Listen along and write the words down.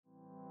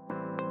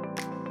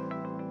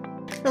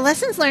The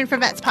Lessons Learned for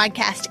Vets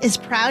podcast is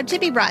proud to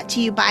be brought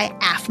to you by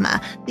AFMA,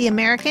 the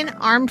American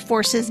Armed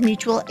Forces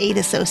Mutual Aid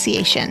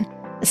Association.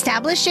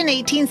 Established in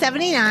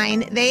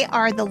 1879, they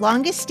are the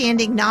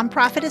longest-standing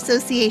nonprofit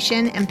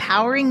association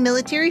empowering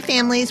military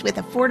families with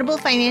affordable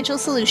financial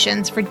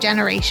solutions for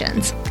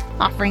generations,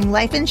 offering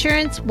life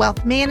insurance,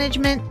 wealth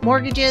management,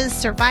 mortgages,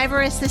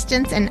 survivor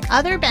assistance, and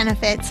other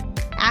benefits.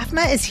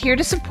 AFMA is here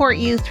to support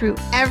you through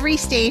every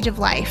stage of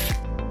life.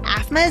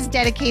 AFMA is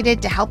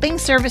dedicated to helping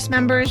service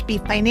members be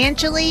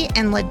financially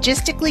and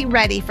logistically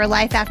ready for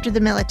life after the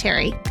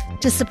military.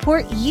 To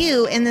support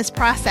you in this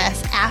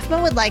process,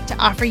 AFMA would like to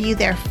offer you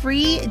their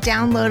free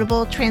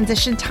downloadable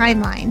transition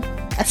timeline,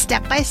 a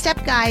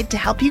step-by-step guide to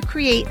help you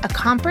create a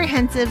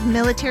comprehensive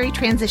military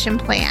transition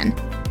plan.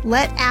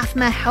 Let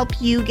AFMA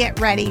help you get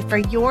ready for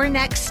your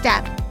next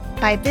step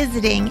by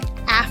visiting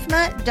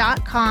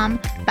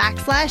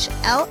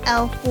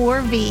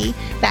afma.com/LL4V.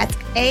 That's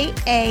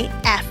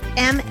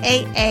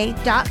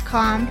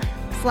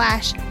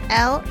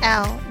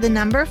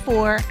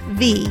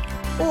AAFMAA.com/LL4V,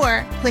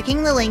 or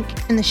clicking the link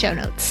in the show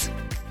notes.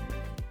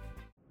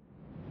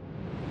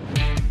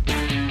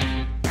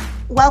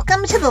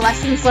 Welcome to the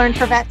Lessons Learned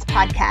for Vets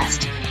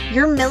podcast,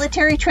 your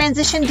military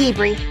transition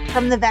debrief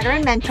from the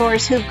veteran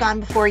mentors who've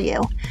gone before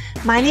you.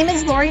 My name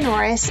is Lori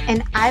Norris,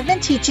 and I've been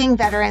teaching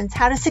veterans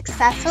how to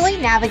successfully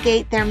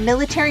navigate their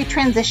military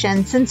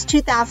transition since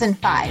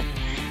 2005.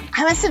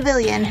 I'm a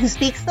civilian who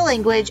speaks the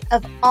language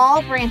of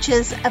all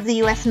branches of the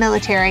U.S.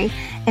 military,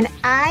 and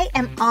I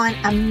am on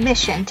a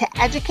mission to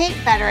educate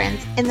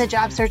veterans in the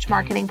job search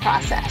marketing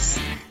process.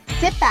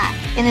 Sit back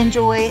and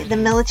enjoy the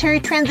military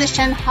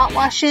transition hot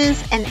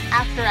washes and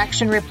after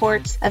action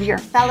reports of your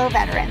fellow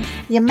veterans.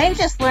 You may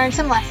just learn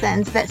some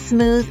lessons that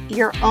smooth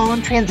your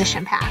own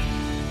transition path.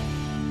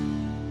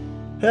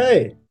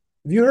 Hey,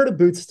 have you heard of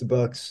Boots to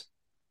Books?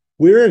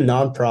 We're a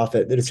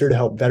nonprofit that is here to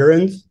help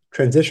veterans,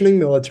 transitioning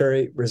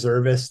military,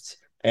 reservists,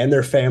 and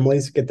their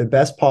families get the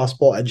best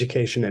possible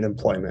education and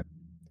employment.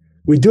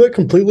 We do it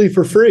completely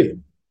for free.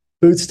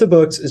 Boots to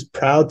Books is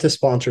proud to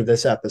sponsor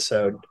this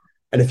episode.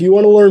 And if you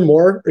want to learn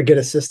more or get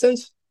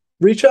assistance,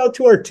 reach out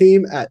to our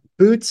team at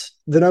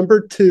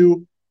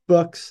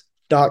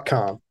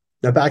boots2books.com.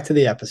 Now back to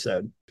the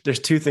episode. There's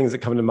two things that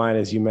come to mind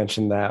as you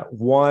mentioned that.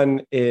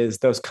 One is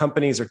those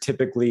companies are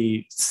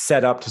typically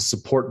set up to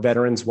support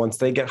veterans once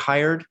they get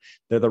hired.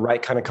 They're the right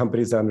kind of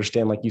companies that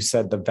understand, like you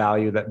said, the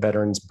value that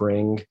veterans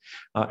bring,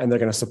 and they're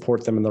going to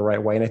support them in the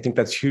right way. And I think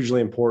that's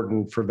hugely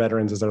important for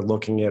veterans as they're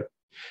looking at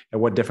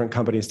what different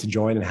companies to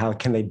join and how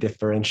can they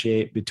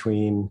differentiate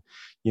between,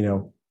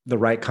 the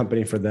right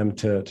company for them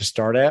to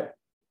start at.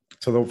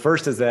 So the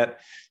first is that,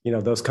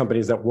 those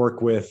companies that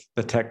work with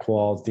the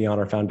TechQuals, the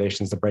Honor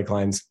Foundations, the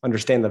Breaklines,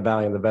 understand the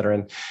value of the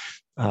veteran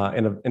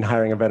in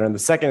hiring a veteran. The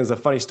second is a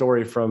funny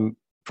story from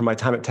my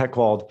time at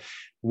TechQual.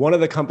 One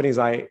of the companies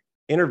I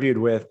interviewed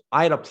with,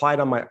 I had applied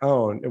on my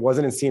own. It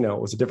wasn't Encino,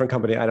 it was a different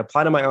company. I'd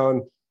applied on my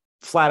own,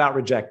 flat out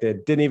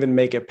rejected, didn't even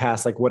make it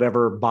past like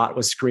whatever bot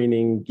was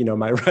screening,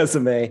 my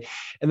resume.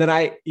 And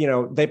then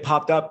they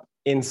popped up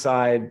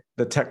inside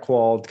the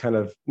TechQual kind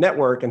of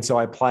network. And so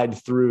I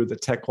applied through the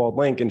TechQual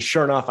link, and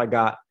sure enough, I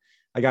got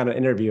an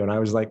interview, and I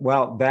was like,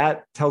 well,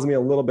 that tells me a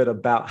little bit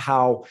about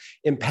how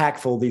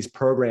impactful these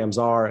programs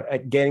are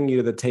at getting you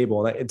to the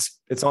table. It's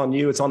on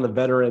you, it's on the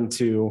veteran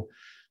to,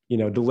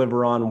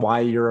 deliver on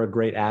why you're a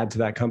great add to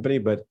that company,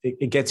 but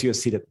it gets you a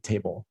seat at the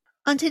table.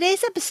 On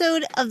today's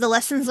episode of the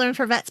Lessons Learned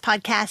for Vets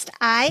podcast,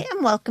 I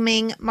am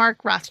welcoming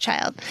Mark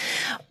Rothschild.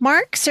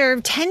 Mark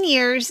served 10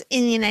 years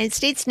in the United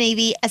States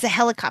Navy as a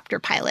helicopter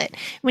pilot.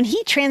 When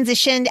he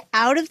transitioned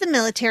out of the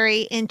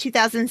military in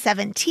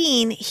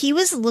 2017, he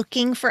was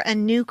looking for a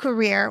new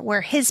career where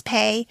his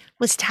pay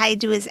was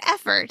tied to his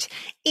effort,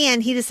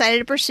 and he decided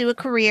to pursue a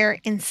career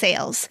in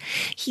sales.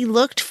 He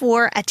looked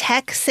for a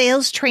tech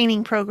sales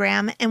training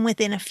program, and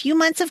within a few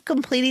months of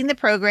completing the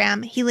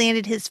program, he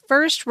landed his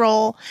first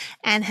role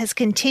and has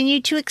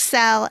continued to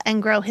excel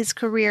and grow his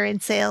career in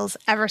sales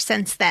ever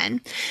since then.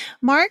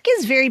 Mark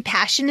is very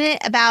passionate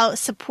about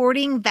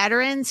supporting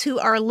veterans who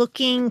are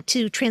looking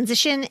to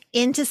transition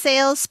into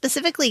sales,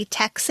 specifically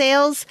tech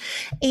sales.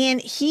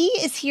 And he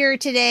is here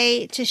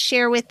today to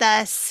share with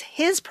us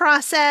his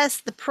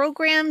process, the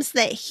programs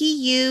that he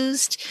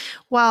used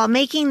while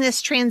making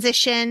this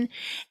transition,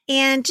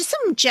 and just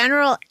some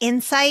general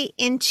insight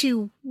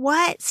into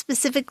what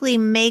specifically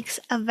makes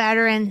a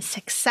veteran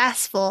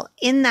successful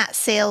in that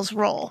sales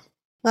role.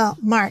 Well,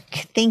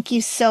 Mark, thank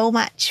you so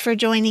much for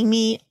joining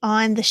me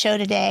on the show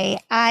today.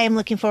 I am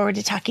looking forward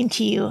to talking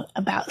to you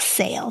about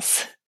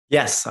sales.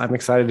 Yes, I'm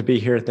excited to be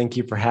here. Thank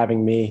you for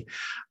having me.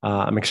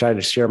 I'm excited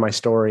to share my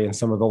story and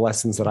some of the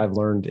lessons that I've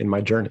learned in my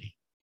journey.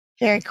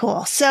 Very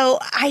cool. So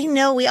I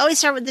know we always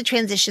start with the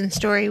transition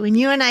story. When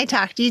you and I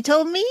talked, you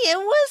told me it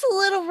was a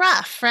little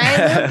rough, right?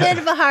 A little bit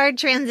of a hard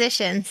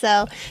transition.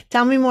 So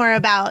tell me more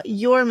about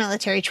your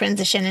military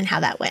transition and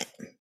how that went.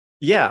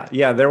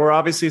 Yeah. There were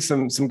obviously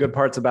some good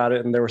parts about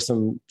it, and there were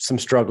some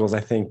struggles. I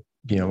think,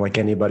 like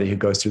anybody who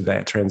goes through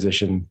that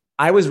transition.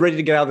 I was ready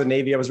to get out of the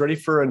Navy. I was ready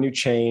for a new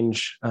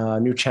change,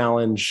 new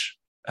challenge.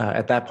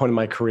 at that point in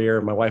my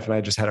career, my wife and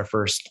I just had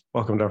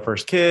welcomed our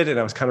first kid, and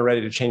I was kind of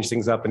ready to change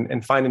things up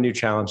and find a new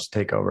challenge to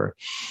take over.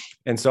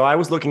 And so I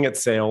was looking at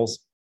sales,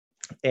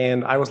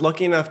 and I was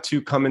lucky enough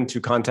to come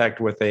into contact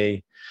with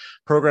a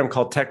program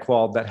called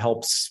TechQual that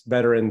helps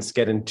veterans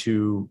get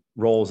into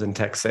roles in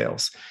tech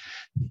sales.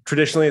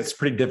 Traditionally, it's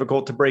pretty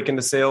difficult to break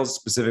into sales,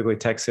 specifically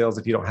tech sales,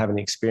 if you don't have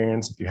any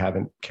experience, if you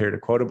haven't carried a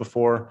quota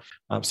before.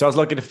 So I was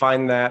lucky to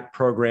find that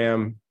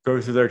program, go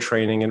through their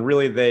training, and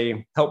really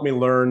they helped me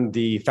learn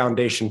the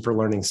foundation for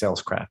learning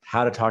sales craft,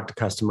 how to talk to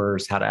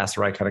customers, how to ask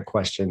the right kind of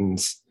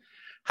questions,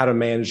 how to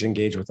manage and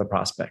engage with a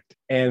prospect.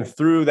 And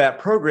through that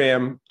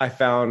program, I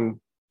found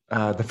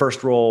the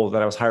first role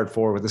that I was hired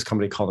for with this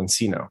company called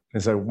nCino.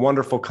 It's a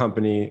wonderful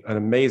company, an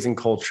amazing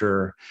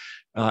culture,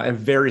 and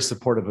very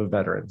supportive of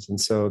veterans. And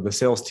so the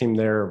sales team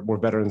there were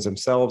veterans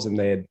themselves, and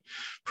they had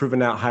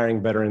proven out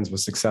hiring veterans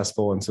was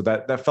successful. And so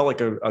that felt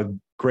like a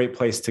great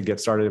place to get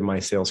started in my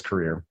sales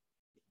career.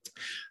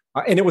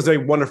 And it was a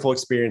wonderful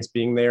experience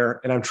being there.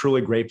 And I'm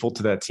truly grateful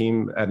to that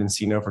team at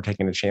nCino for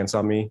taking a chance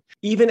on me.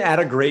 Even at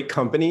a great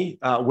company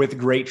with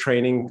great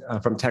training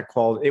from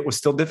TechQual, it was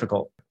still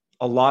difficult.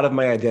 A lot of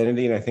my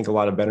identity, and I think a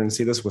lot of veterans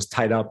see this, was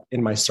tied up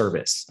in my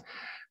service.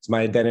 It's my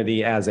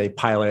identity as a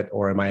pilot,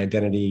 or my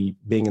identity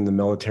being in the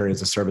military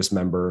as a service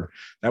member.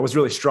 That was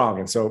really strong.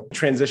 And so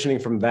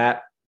transitioning from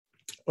that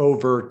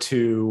over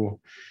to,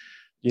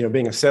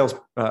 being a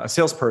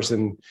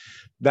salesperson,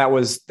 that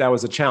was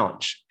a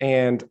challenge.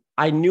 And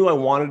I knew I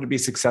wanted to be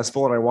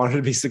successful, and I wanted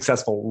to be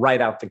successful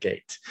right out the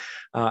gate.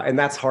 And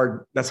that's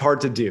hard. That's hard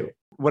to do.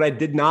 What I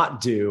did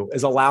not do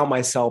is allow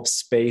myself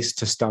space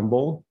to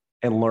stumble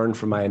and learn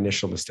from my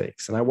initial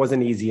mistakes. And I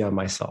wasn't easy on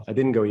myself. I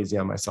didn't go easy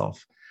on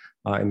myself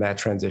in that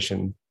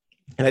transition.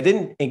 And I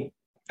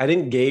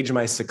didn't gauge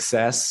my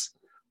success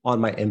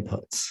on my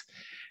inputs.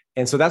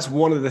 And so that's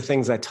one of the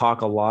things I talk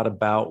a lot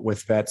about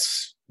with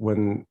vets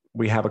when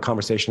we have a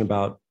conversation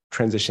about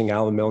transitioning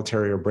out of the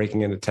military or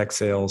breaking into tech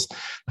sales.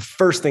 The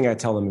first thing I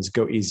tell them is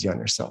go easy on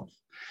yourself.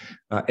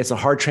 It's a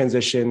hard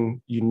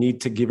transition. You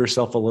need to give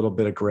yourself a little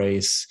bit of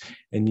grace,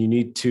 and you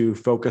need to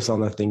focus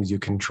on the things you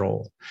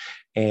control.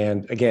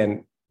 And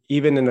again,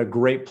 even in a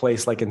great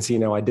place like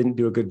nCino, I didn't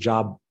do a good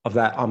job of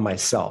that on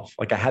myself.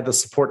 Like, I had the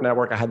support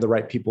network, I had the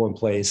right people in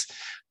place,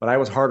 but I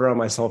was harder on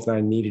myself than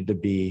I needed to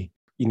be.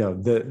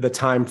 The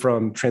time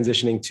from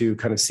transitioning to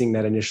kind of seeing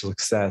that initial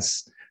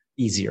success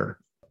easier.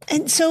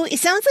 And so it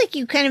sounds like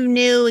you kind of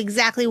knew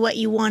exactly what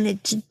you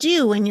wanted to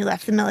do when you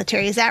left the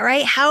military. Is that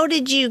right? How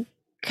did you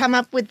come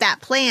up with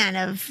that plan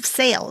of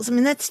sales? I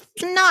mean, that's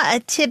not a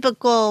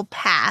typical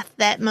path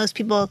that most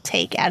people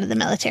take out of the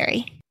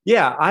military.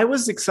 Yeah, I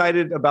was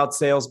excited about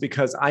sales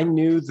because I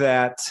knew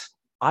that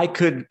I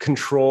could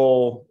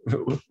control,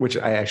 which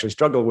I actually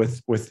struggle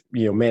with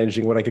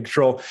managing what I could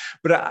control.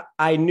 But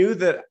I knew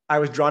that I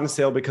was drawn to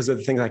sales because of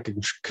the things I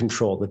could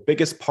control. The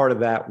biggest part of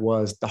that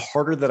was the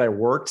harder that I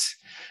worked,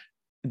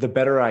 the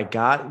better I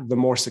got, the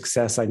more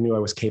success I knew I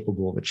was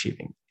capable of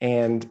achieving.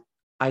 And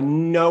I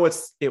know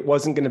it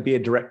wasn't going to be a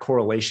direct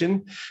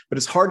correlation, but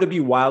it's hard to be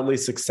wildly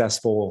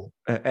successful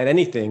at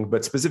anything,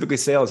 but specifically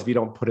sales, if you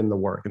don't put in the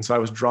work. And so I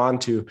was drawn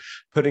to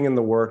putting in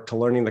the work, to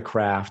learning the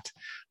craft,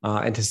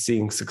 and to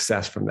seeing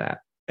success from that.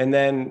 And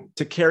then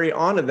to carry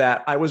on to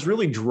that, I was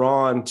really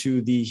drawn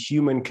to the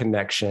human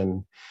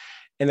connection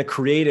and the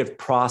creative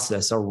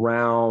process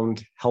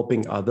around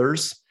helping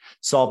others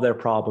solve their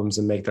problems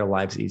and make their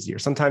lives easier.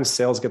 Sometimes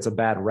sales gets a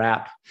bad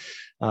rap.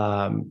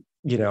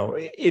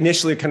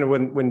 Initially kind of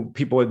when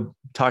people would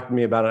talk to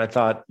me about it, I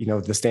thought,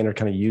 the standard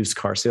kind of used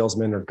car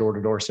salesman or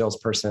door-to-door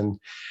salesperson.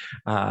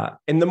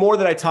 And the more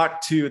that I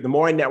talked to, the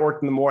more I networked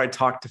and the more I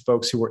talked to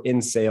folks who were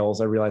in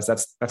sales, I realized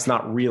that's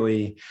not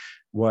really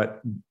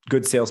what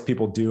good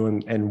salespeople do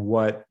and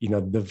what,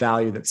 the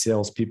value that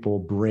salespeople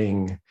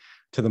bring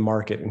to the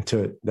market and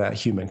to that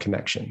human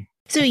connection.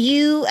 So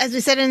you, as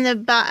we said in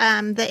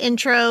the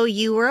intro,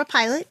 you were a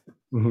pilot.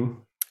 Mm-hmm.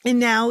 And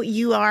now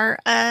you are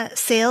a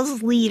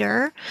sales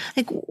leader.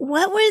 Like,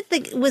 what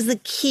was the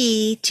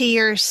key to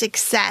your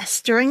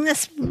success during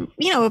this,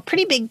 a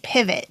pretty big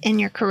pivot in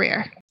your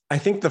career? I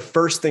think the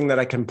first thing that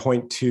I can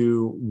point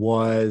to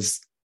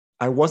was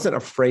I wasn't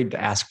afraid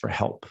to ask for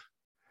help.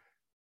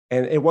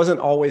 And it wasn't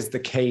always the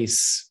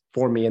case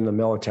for me in the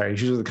military. I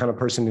was usually the kind of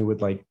person who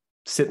would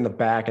sit in the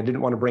back. I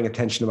didn't want to bring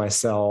attention to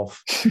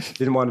myself.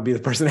 Didn't want to be the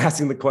person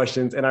asking the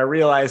questions. And I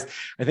realized,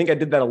 I think I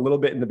did that a little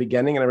bit in the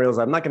beginning. And I realized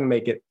I'm not going to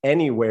make it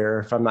anywhere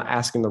if I'm not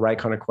asking the right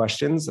kind of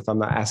questions, if I'm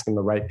not asking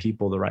the right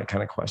people the right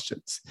kind of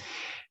questions.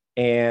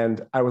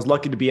 And I was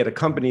lucky to be at a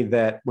company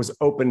that was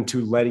open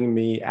to letting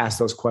me ask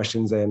those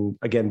questions and,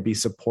 again, be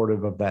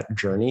supportive of that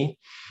journey.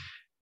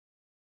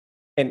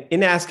 And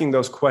in asking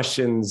those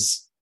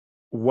questions,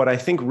 what I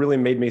think really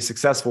made me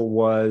successful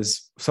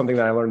was something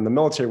that I learned in the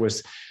military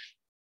was,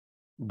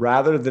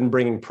 rather than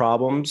bringing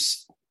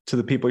problems to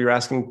the people you're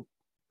asking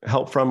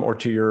help from or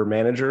to your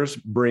managers,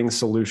 bring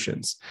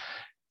solutions.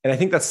 And I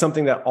think that's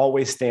something that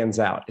always stands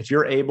out. If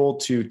you're able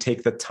to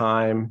take the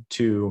time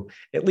to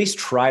at least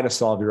try to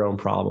solve your own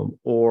problem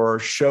or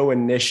show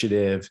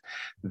initiative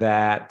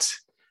that,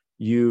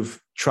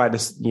 you've tried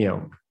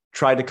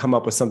to come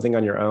up with something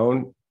on your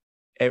own.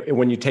 And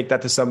when you take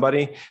that to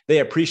somebody, they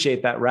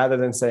appreciate that rather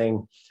than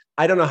saying,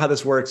 I don't know how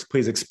this works.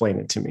 Please explain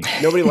it to me.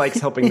 Nobody likes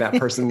helping that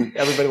person.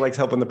 Everybody likes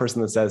helping the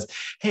person that says,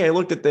 hey, I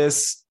looked at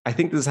this. I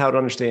think this is how it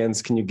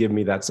understands. Can you give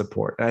me that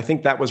support? And I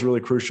think that was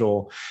really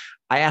crucial.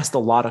 I asked a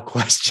lot of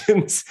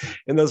questions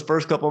in those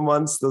first couple of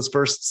months, those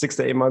first 6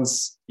 to 8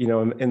 months,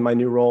 in my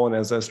new role. And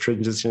as I was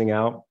transitioning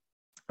out,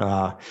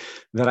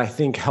 that I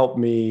think helped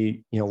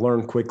me,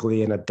 learn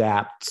quickly and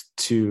adapt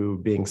to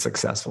being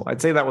successful.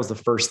 I'd say that was the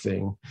first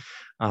thing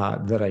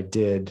that I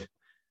did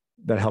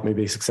that helped me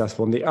be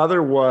successful. And the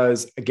other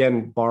was,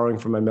 again, borrowing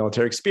from my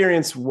military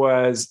experience,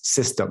 was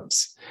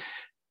systems.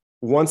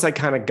 Once I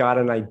kind of got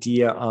an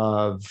idea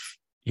of,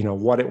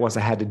 what it was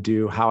I had to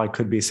do, how I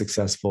could be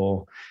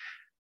successful,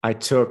 I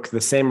took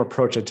the same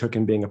approach I took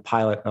in being a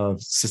pilot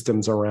of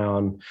systems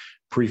around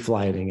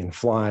pre-flighting and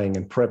flying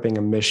and prepping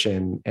a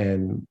mission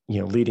and,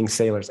 leading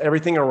sailors,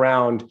 everything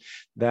around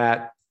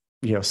that,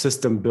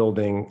 system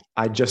building.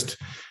 I just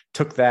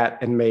took that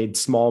and made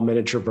small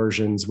miniature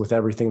versions with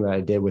everything that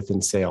I did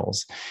within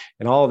sales.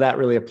 And all of that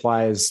really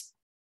applies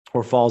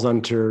or falls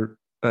under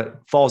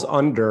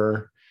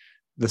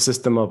the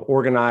system of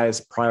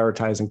organize,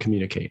 prioritize, and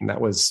communicate. And that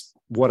was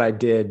what I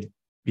did,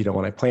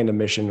 when I planned a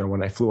mission or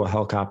when I flew a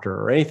helicopter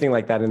or anything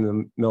like that in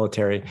the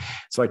military.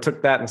 So I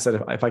took that and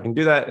said, if I can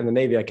do that in the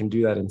Navy, I can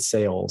do that in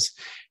sales.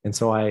 And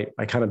so I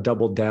kind of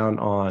doubled down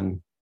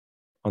on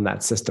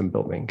that system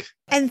building.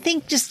 And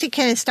think, just to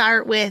kind of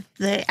start with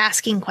the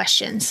asking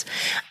questions.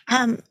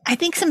 I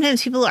think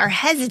sometimes people are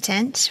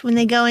hesitant when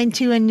they go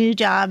into a new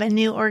job, a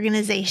new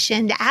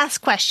organization, to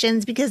ask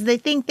questions because they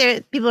think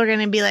people are going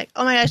to be like,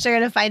 oh my gosh, they're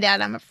going to find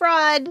out I'm a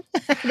fraud.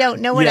 I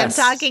don't know what I'm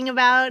talking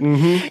about.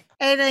 Mm-hmm.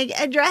 And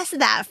address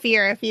that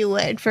fear, if you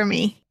would, for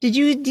me. Did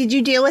you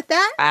deal with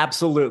that?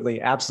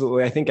 Absolutely.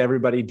 I think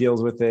everybody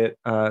deals with it.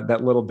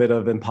 That little bit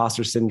of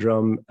imposter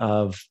syndrome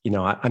of,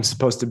 I'm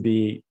supposed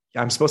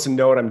to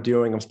know what I'm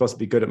doing. I'm supposed to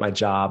be good at my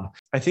job.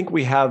 I think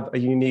we have a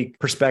unique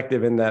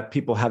perspective in that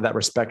people have that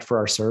respect for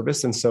our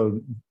service. And so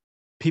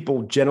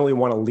people generally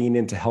want to lean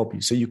in to help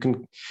you. So you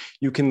can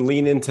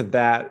lean into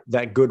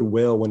that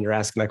goodwill when you're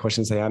asking that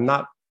question and say, I'm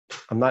not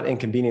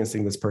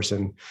inconveniencing this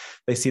person.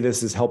 They see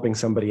this as helping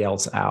somebody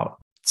else out.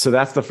 So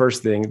that's the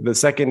first thing. The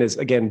second is,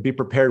 again, be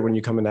prepared when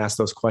you come and ask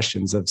those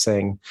questions of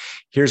saying,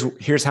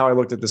 here's how I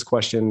looked at this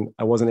question.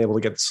 I wasn't able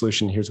to get the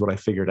solution. Here's what I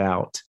figured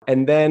out.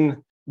 And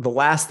then the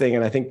last thing,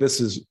 and I think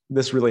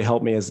this really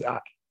helped me, is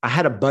I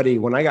had a buddy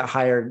when I got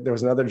hired. There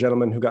was another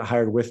gentleman who got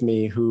hired with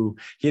me who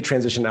he had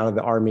transitioned out of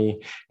the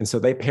Army. And so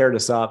they paired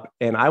us up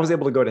and I was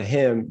able to go to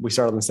him. We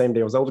started on the same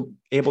day. I was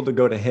able to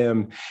go to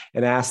him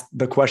and ask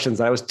the questions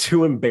I was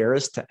too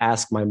embarrassed to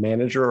ask my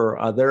manager or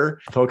other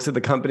folks at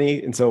the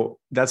company. And so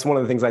that's one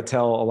of the things I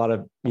tell a lot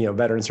of,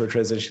 veterans who are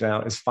transitioning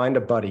out is find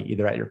a buddy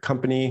either at your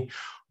company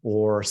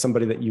or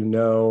somebody that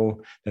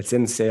that's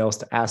in sales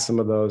to ask some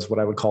of those, what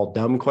I would call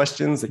dumb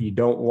questions that you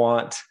don't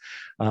want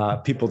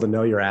people to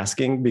know you're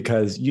asking,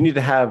 because you need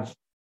to have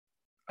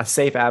a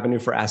safe avenue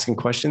for asking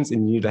questions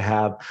and you need to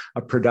have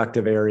a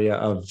productive area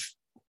of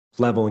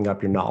leveling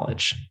up your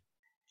knowledge.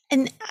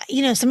 And,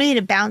 somebody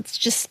to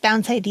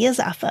bounce ideas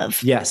off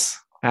of. Yes.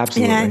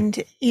 Absolutely.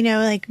 And,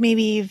 like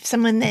maybe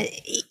someone that,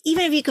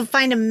 even if you could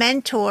find a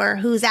mentor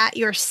who's at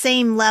your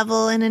same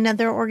level in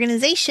another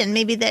organization,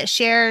 maybe that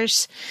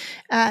shares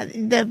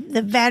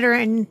the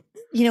veteran,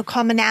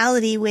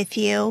 commonality with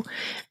you.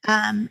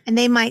 And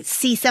they might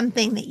see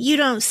something that you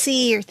don't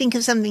see or think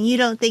of something you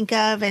don't think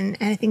of. And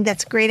I think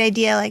that's a great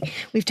idea. Like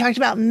we've talked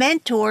about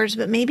mentors,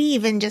 but maybe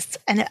even just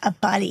a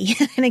buddy,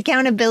 an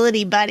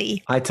accountability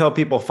buddy. I tell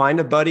people, find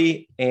a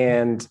buddy,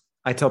 and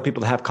I tell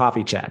people to have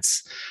coffee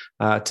chats.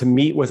 To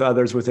meet with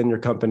others within your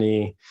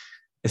company,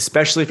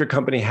 especially if your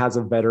company has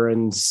a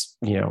veterans,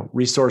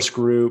 resource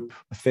group,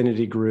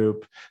 affinity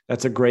group.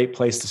 That's a great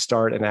place to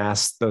start and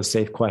ask those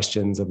safe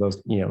questions of those,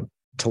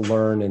 to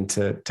learn and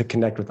to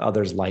connect with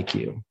others like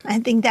you. I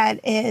think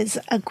that is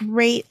a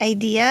great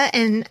idea.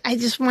 And I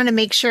just want to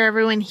make sure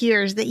everyone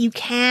hears that you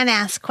can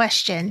ask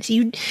questions.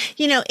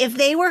 If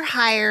they were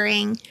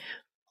hiring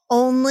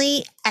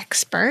only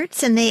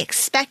experts and they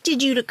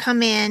expected you to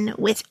come in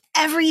with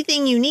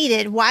everything you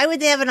needed, why would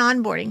they have an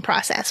onboarding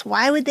process?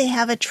 Why would they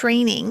have a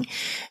training?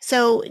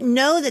 So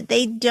know that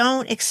they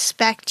don't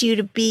expect you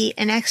to be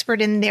an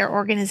expert in their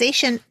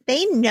organization.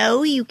 They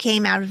know you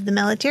came out of the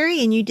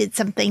military and you did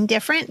something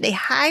different. They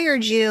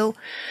hired you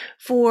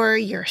for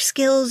your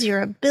skills,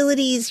 your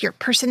abilities, your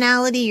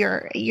personality,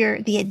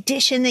 the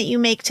addition that you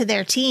make to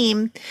their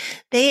team.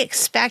 They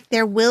expect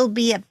there will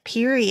be a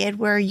period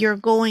where you're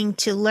going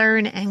to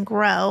learn and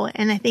grow.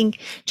 And I think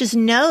just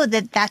know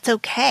that that's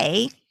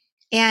okay.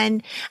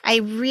 And I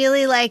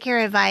really like your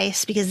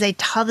advice because I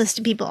tell this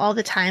to people all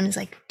the time. It's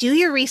like, do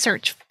your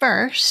research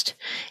first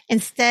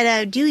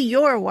instead of do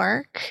your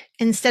work,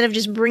 instead of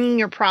just bringing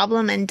your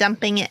problem and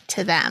dumping it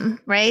to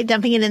them, right?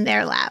 Dumping it in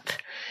their lap.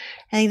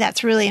 I think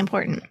that's really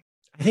important.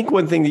 I think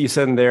one thing that you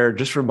said in there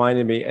just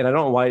reminded me, and I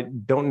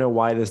don't know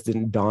why this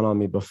didn't dawn on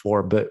me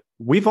before, but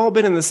we've all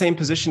been in the same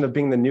position of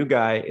being the new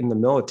guy in the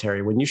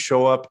military. When you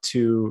show up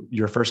to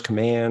your first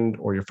command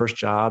or your first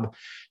job,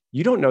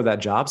 you don't know that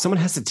job. Someone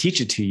has to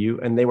teach it to you,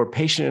 and they were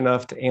patient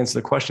enough to answer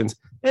the questions.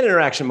 That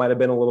interaction might have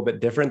been a little bit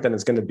different than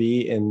it's going to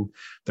be in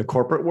the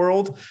corporate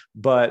world,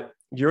 but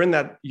you're in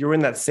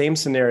that same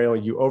scenario.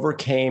 You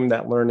overcame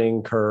that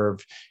learning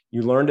curve.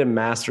 You learned and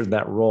mastered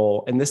that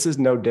role. And this is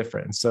no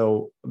different.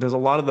 So there's a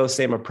lot of those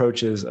same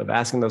approaches of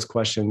asking those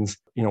questions,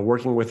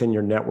 working within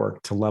your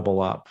network to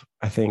level up.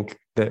 I think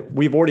that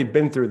we've already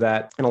been through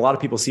that. And a lot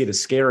of people see it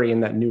as scary in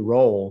that new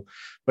role,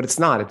 but it's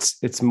not.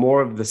 It's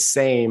more of the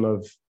same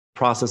of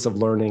process of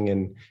learning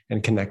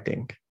and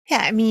connecting.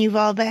 Yeah, I mean, you've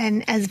all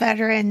been, as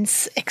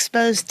veterans,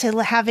 exposed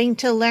to having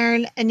to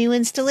learn a new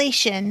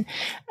installation,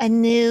 a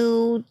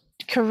new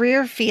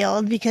career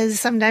field, because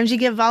sometimes you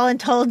get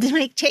voluntold to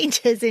make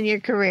changes in your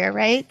career,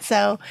 right?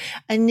 So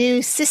a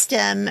new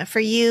system for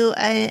you,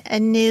 a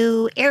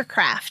new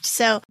aircraft.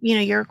 So,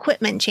 your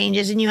equipment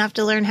changes and you have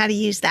to learn how to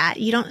use that.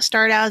 You don't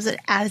start out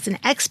as an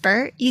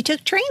expert. You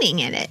took training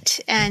in it.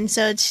 And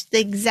so it's the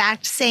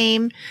exact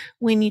same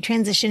when you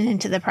transition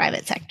into the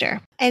private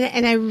sector.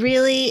 And I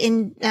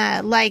really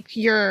like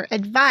your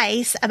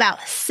advice about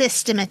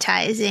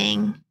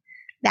systematizing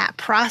that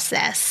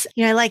process.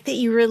 I like that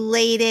you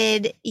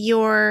related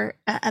your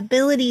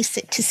ability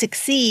to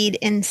succeed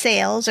in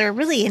sales, or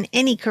really in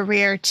any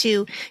career,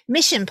 to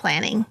mission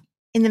planning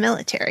in the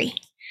military.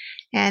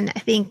 And I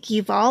think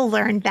you've all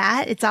learned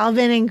that. It's all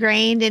been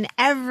ingrained in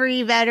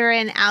every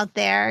veteran out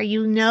there.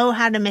 You know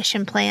how to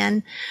mission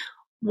plan.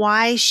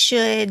 Why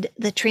should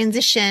the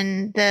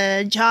transition,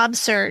 the job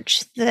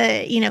search,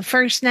 the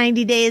first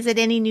 90 days at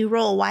any new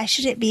role, why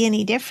should it be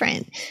any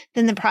different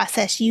than the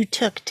process you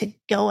took to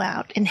go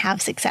out and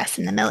have success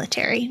in the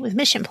military with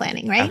mission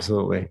planning, right?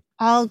 Absolutely.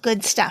 All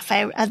good stuff.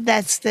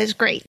 That's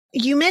great.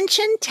 You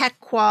mentioned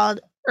TechQual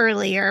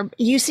earlier.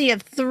 You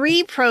have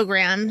 3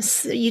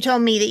 programs. You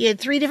told me that you had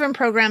 3 different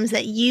programs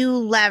that you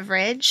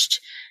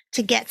leveraged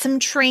to get some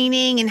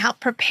training and help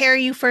prepare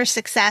you for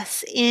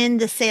success in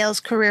the sales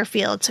career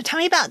field. So tell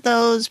me about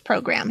those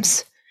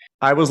programs.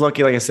 I was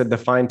lucky, like I said, to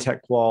find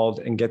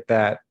TechQual and get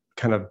that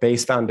kind of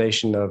base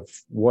foundation of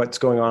what's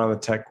going on in the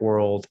tech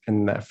world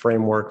and that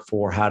framework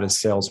for how does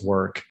sales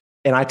work.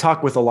 And I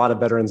talk with a lot of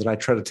veterans and I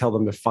try to tell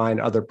them to find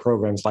other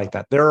programs like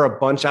that. There are a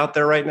bunch out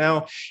there right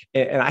now.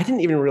 And I didn't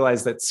even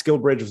realize that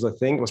SkillBridge was a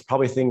thing. It was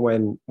probably a thing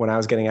when I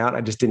was getting out.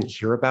 I just didn't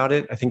hear about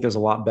it. I think there's a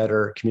lot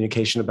better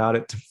communication about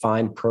it to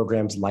find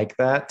programs like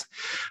that.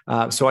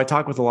 So I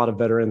talk with a lot of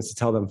veterans to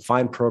tell them,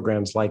 find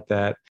programs like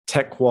that.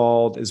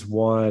 TechQual is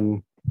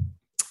one.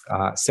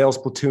 Sales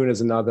Platoon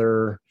is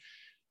another.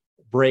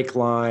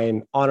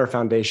 Breakline, Honor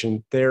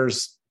Foundation.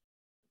 There's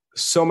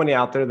so many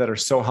out there that are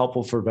so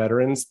helpful for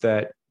veterans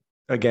that,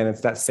 again,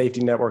 it's that safety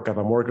network of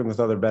I'm working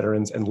with other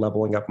veterans and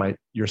leveling up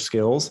your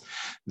skills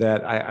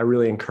that I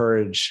really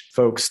encourage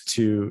folks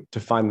to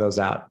find those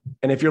out.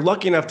 And if you're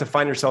lucky enough to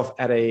find yourself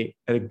at a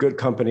good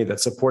company that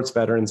supports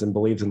veterans and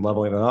believes in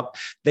leveling them up,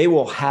 they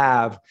will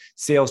have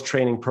sales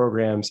training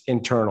programs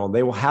internal.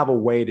 They will have a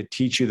way to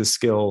teach you the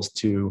skills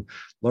to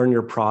learn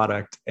your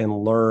product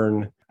and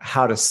learn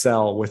how to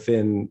sell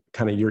within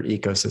kind of your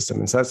ecosystem.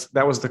 And so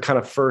that was the kind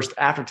of first,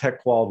 after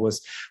TechQual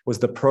was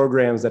the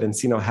programs that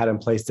nCino had in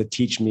place to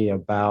teach me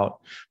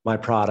about my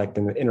product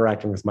and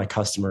interacting with my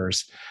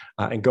customers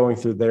and going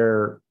through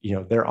their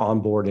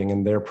onboarding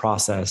and their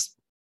process,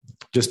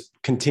 just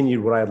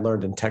continued what I had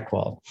learned in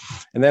TechQual.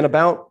 And then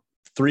about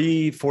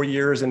 3-4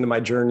 years into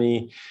my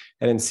journey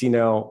at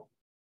nCino,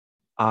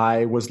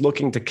 I was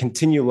looking to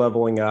continue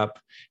leveling up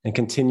and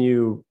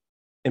continue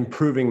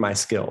improving my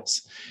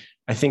skills.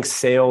 I think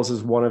sales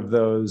is one of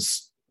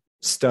those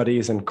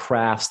studies and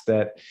crafts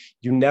that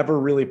you never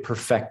really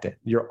perfect it.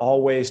 You're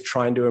always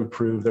trying to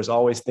improve. There's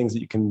always things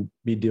that you can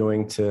be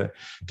doing to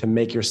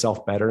make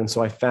yourself better. And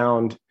so I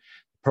found a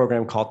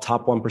program called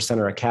Top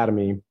 1%er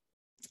Academy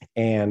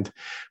and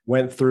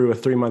went through a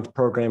 3-month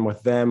program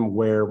with them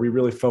where we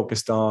really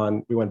focused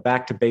on, we went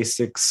back to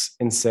basics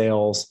in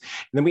sales.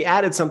 And then we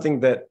added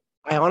something that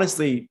I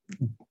honestly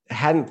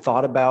hadn't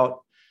thought about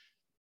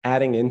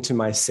adding into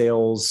my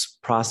sales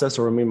process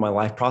or my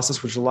life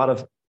process, which is a lot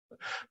of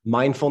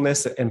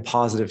mindfulness and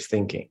positive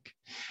thinking.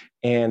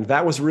 And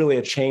that was really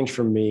a change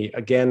for me,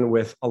 again,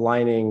 with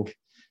aligning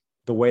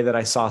the way that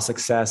I saw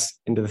success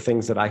into the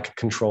things that I could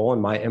control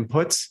and my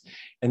inputs,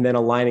 and then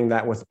aligning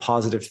that with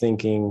positive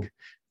thinking,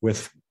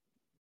 with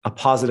a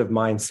positive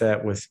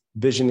mindset, with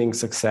visioning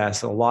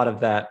success, a lot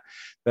of that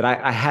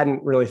I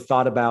hadn't really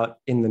thought about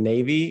in the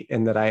Navy,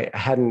 and that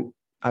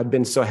I'd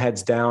been so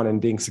heads down and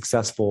being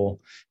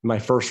successful in my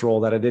first role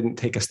that I didn't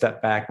take a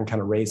step back and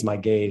kind of raise my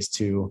gaze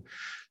to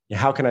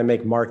how can I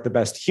make Mark the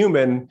best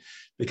human,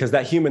 because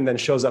that human then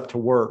shows up to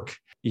work,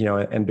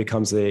 and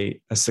becomes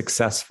a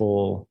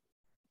successful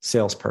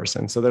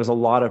salesperson. So there's a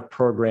lot of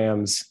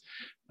programs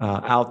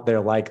out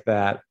there like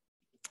that.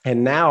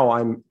 And now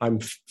I'm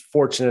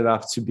fortunate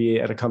enough to be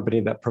at a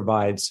company that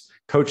provides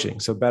coaching.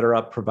 So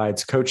BetterUp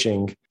provides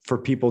coaching for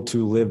people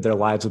to live their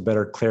lives with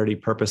better clarity,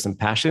 purpose, and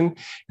passion.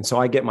 And so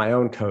I get my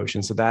own coach.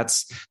 And so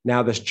that's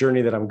now this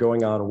journey that I'm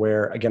going on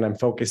where, again, I'm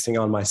focusing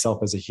on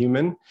myself as a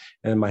human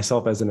and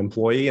myself as an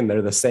employee, and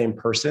they're the same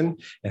person.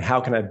 And how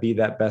can I be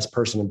that best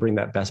person and bring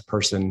that best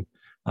person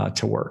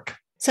to work?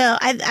 So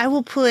I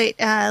will put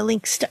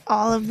links to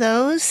all of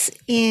those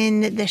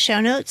in the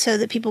show notes so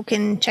that people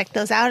can check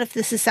those out if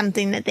this is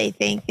something that they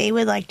think they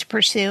would like to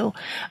pursue.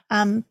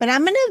 But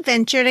I'm going to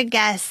venture to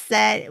guess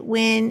that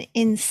when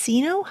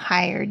nCino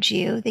hired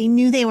you, they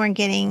knew they weren't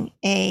getting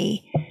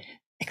a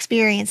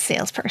experienced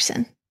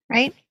salesperson,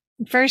 right?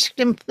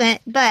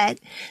 But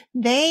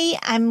they,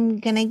 I'm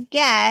going to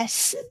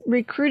guess,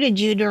 recruited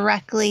you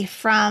directly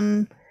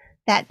from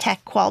that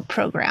Tech Qual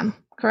program,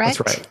 correct?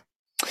 That's right.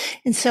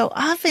 And so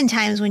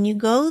oftentimes when you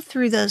go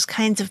through those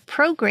kinds of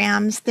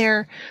programs,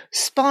 they're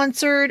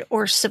sponsored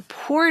or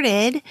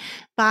supported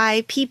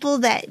by people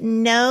that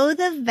know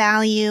the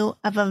value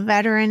of a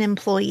veteran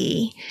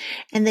employee,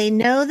 and they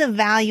know the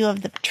value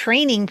of the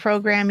training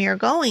program you're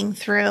going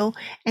through.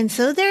 And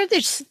so they're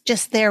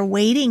just there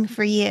waiting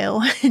for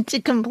you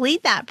to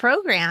complete that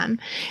program.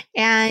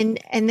 And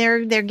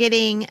they're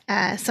getting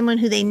someone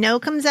who they know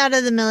comes out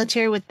of the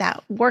military with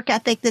that work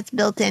ethic that's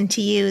built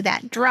into you,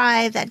 that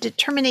drive, that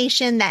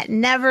determination, that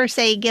never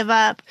say give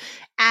up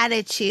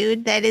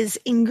attitude that is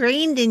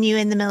ingrained in you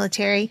in the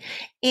military,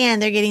 and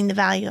they're getting the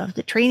value of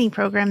the training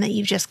program that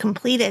you've just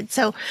completed.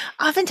 So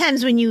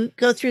oftentimes when you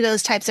go through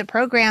those types of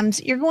programs,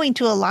 you're going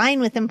to align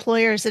with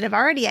employers that have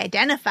already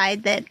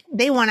identified that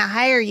they want to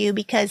hire you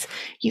because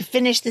you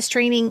finished this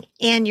training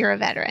and you're a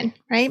veteran,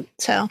 right?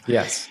 So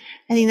yes.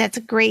 I think that's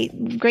a great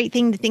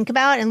thing to think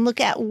about and look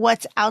at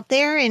what's out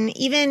there, and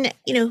even,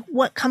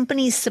 what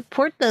companies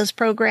support those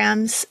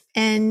programs,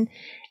 and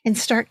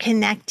start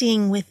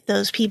connecting with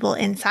those people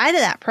inside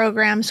of that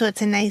program so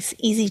it's a nice,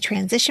 easy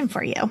transition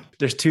for you.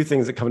 There's two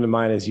things that come to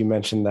mind as you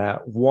mentioned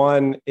that.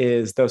 One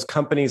is those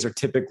companies are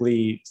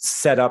typically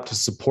set up to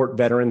support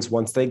veterans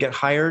once they get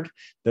hired.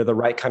 They're the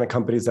right kind of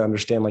companies that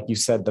understand, like you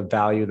said, the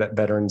value that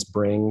veterans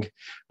bring,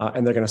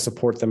 and they're going to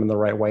support them in the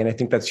right way. And I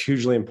think that's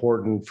hugely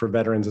important for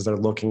veterans as they're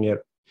looking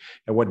at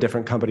what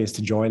different companies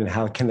to join and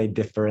how can they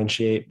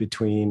differentiate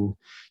between,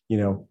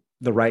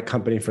 the right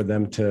company for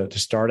them to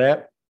start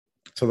at.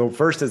 So the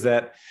first is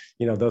that,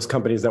 those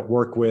companies that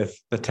work with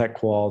the Tech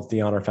Quals,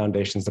 the Honor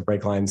Foundations, the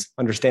Break Lines,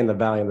 understand the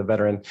value of the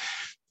veteran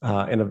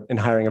in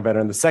hiring a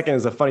veteran. The second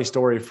is a funny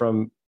story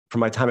from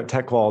my time at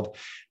Tech Qual.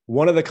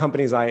 One of the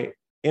companies I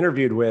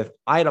interviewed with,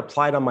 I had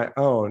applied on my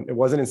own. It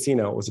wasn't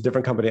nCino. It was a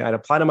different company. I'd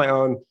applied on my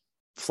own,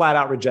 flat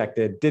out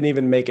rejected, didn't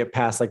even make it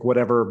past like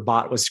whatever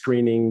bot was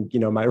screening,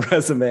 my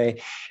resume.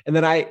 And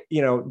then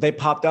they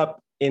popped up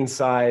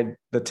inside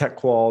the Tech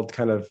Qual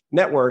kind of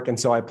network. And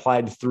so I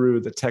applied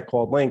through the Tech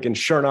Qual link, and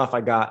sure enough, I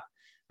got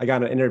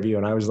an interview,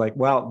 and I was like,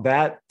 well,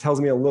 that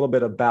tells me a little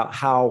bit about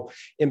how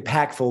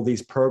impactful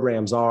these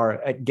programs are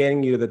at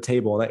getting you to the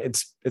table.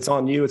 It's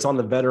on you, it's on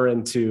the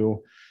veteran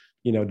to,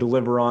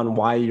 deliver on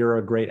why you're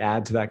a great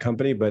add to that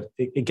company, but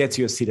it gets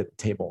you a seat at the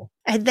table.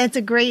 And that's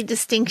a great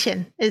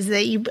distinction, is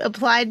that you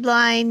applied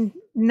blind,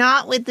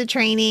 not with the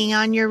training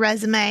on your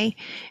resume,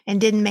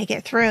 and didn't make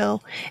it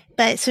through.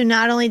 But so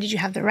not only did you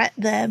have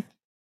the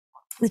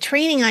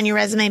training on your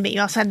resume, but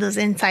you also had those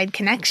inside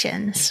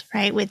connections,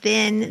 right,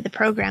 within the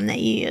program that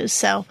you use.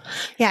 So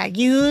yeah,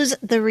 use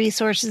the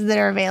resources that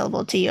are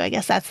available to you. I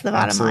guess that's the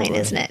bottom line,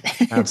 isn't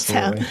it?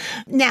 Absolutely. So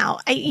now,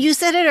 you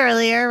said it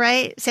earlier,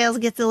 right? Sales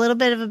gets a little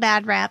bit of a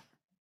bad rap.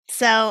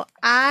 So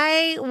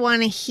I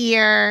want to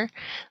hear,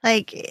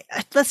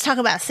 let's talk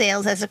about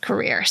sales as a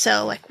career.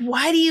 So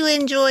why do you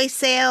enjoy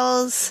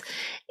sales?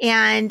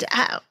 And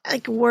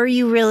were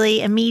you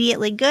really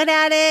immediately good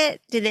at it?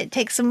 Did it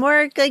take some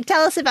work?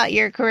 Tell us about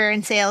your career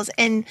in sales.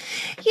 And,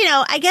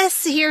 I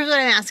guess here's what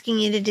I'm asking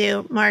you to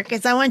do, Mark,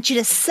 is I want you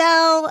to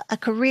sell a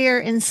career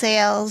in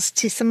sales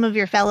to some of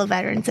your fellow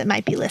veterans that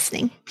might be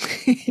listening.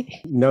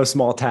 No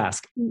small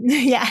task.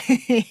 Yeah.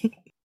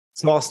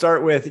 So I'll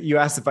start with, you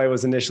asked if I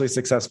was initially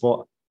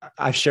successful.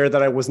 I've shared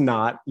that I was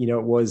not.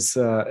 It was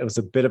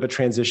a bit of a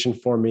transition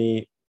for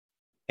me.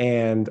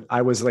 And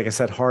I was, like I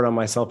said, hard on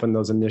myself in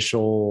those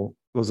initial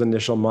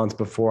months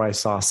before I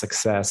saw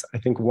success. I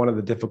think one of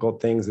the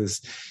difficult things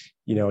is,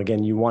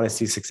 again, you want to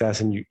see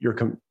success, and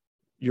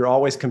you're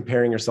always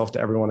comparing yourself to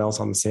everyone else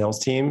on the sales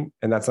team.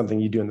 And that's something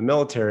you do in the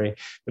military.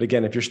 But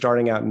again, if you're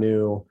starting out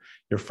new,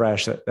 you're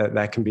fresh,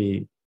 that can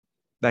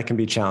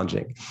be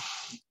challenging.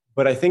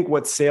 But I think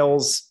what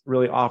sales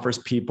really offers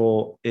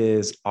people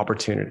is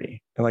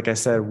opportunity. And like I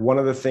said, one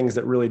of the things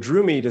that really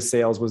drew me to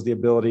sales was the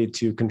ability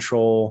to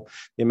control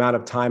the amount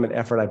of time and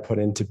effort I put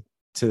into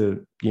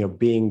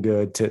being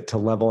good, to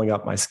leveling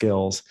up my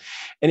skills.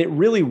 And it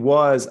really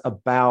was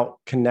about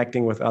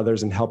connecting with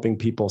others and helping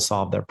people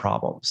solve their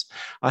problems.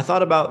 I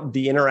thought about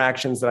the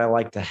interactions that I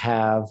like to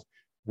have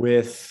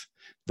with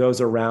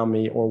those around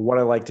me, or what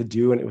I like to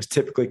do. And it was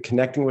typically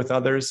connecting with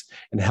others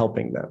and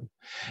helping them.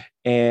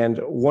 And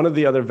one of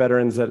the other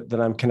veterans that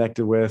I'm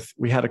connected with,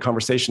 we had a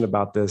conversation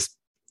about this,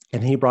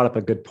 and he brought up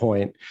a good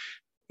point.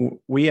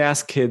 we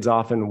ask kids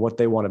often what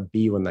they want to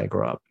be when they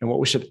grow up. And what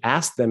we should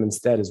ask them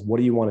instead is, what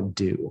do you want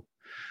to do?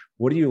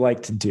 What do you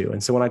like to do?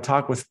 And so when I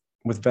talk with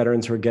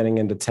veterans who are getting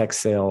into tech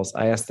sales,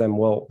 I ask them,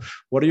 well,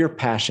 what are your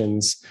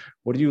passions?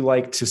 What do you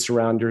like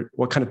to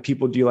what kind of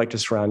people do you like to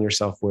surround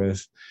yourself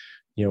with?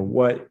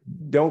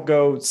 Don't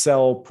go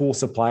sell pool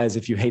supplies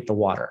if you hate the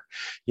water,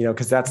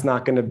 because that's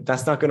not going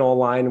to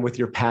align with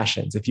your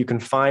passions. If you can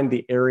find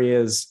the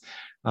areas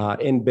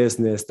in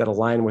business that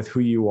align with who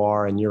you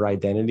are and your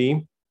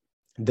identity,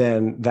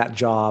 then that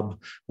job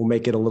will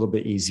make it a little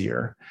bit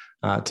easier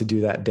to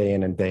do that day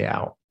in and day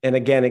out. And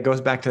again, it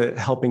goes back to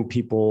helping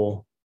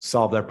people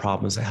solve their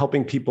problems,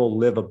 helping people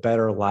live a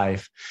better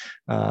life.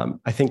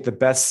 I think the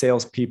best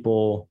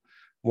salespeople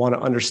want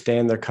to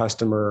understand their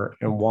customer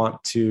and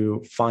want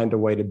to find a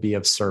way to be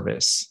of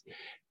service.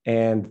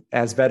 And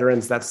as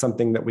veterans, that's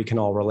something that we can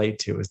all relate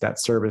to, is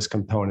that service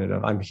component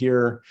of, I'm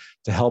here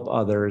to help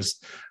others.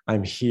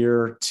 I'm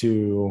here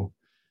to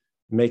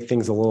make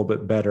things a little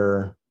bit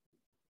better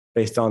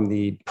based on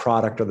the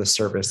product or the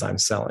service I'm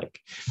selling.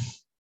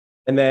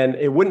 And then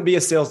it wouldn't be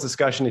a sales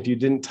discussion if you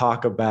didn't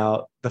talk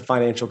about the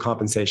financial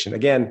compensation.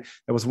 Again,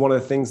 that was one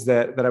of the things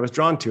that I was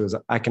drawn to, is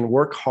I can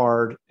work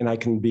hard and I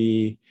can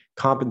be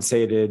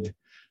compensated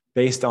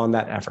based on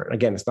that effort.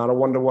 Again, it's not a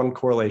one-to-one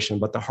correlation,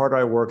 but the harder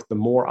I work, the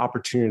more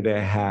opportunity I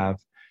have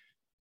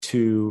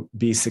to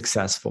be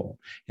successful.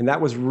 And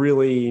that was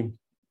really,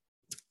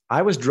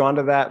 I was drawn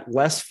to that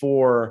less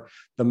for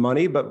the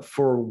money, but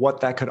for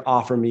what that could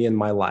offer me in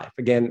my life.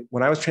 Again,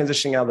 when I was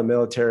transitioning out of the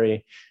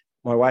military,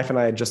 my wife and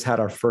I had just had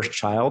our first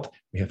child.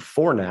 We have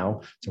 4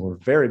 now, so we're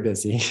very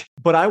busy.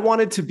 But I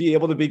wanted to be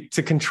able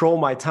to control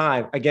my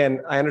time.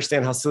 Again, I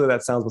understand how silly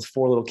that sounds with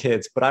 4 little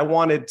kids, but I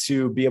wanted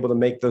to be able to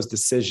make those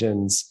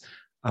decisions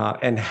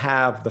and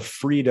have the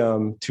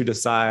freedom to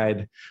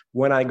decide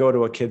when I go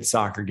to a kid's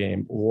soccer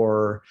game,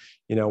 or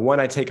when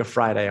I take a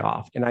Friday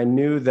off. And I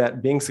knew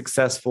that being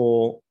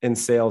successful in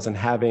sales and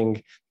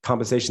having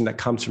compensation that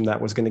comes from that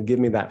was going to give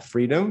me that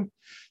freedom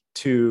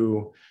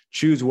to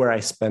choose where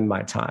I spend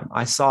my time.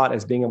 I saw it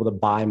as being able to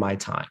buy my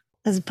time,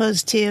 as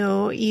opposed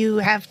to you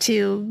have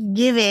to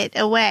give it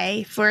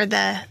away for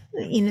the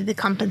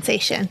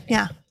compensation.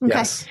 Yeah. Okay.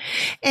 Yes.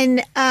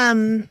 And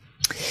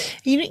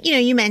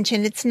you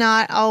mentioned it's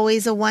not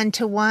always a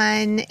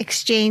 1-to-1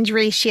 exchange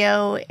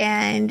ratio,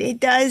 and it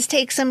does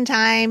take some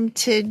time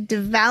to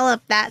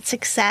develop that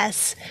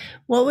success.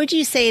 What would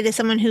you say to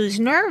someone who's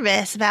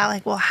nervous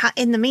about,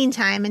 in the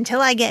meantime,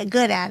 until I get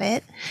good at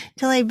it,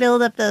 until I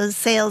build up those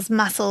sales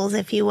muscles,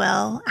 if you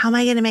will, how am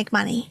I going to make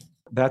money?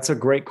 That's a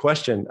great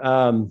question.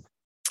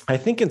 I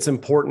think it's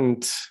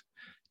important.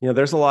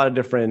 There's a lot of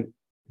different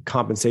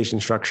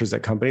compensation structures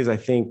at companies. I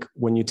think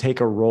when you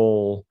take a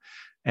role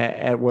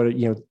at what,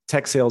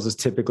 tech sales is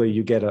typically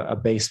you get a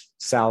base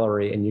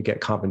salary and you get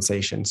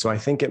compensation. So I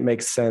think it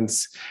makes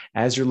sense,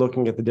 as you're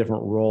looking at the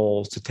different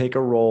roles, to take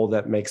a role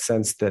that makes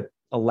sense, that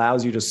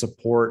allows you to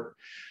support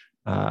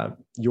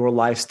your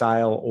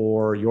lifestyle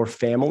or your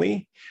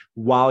family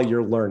while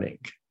you're learning.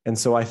 And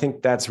so I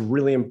think that's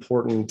really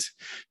important,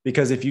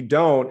 because if you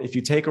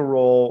take a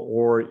role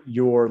or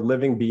you're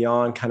living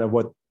beyond kind of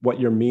what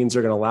your means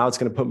are going to allow, it's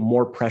going to put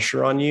more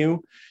pressure on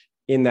you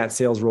in that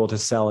sales role to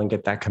sell and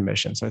get that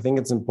commission. So I think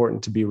it's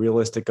important to be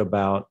realistic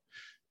about,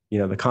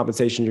 the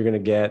compensation you're going to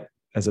get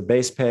as a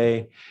base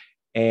pay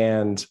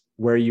and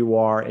where you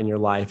are in your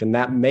life. And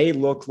that may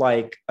look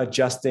like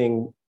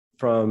adjusting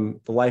from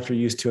the life you're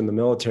used to in the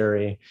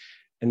military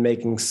and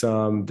making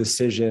some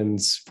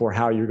decisions for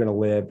how you're going to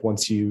live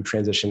once you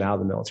transition out of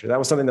the military. That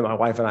was something that my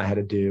wife and I had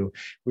to do.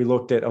 We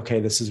looked at, okay,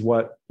 this is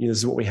what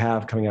we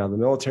have coming out of the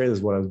military. This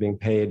is what I was being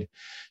paid,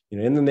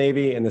 in the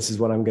Navy, and this is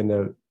what I'm going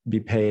to be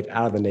paid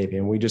out of the Navy.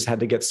 And we just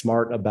had to get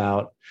smart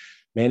about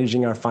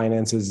managing our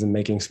finances and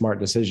making smart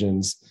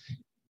decisions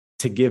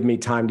to give me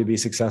time to be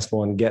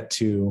successful and get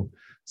to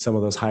some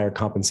of those higher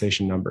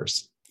compensation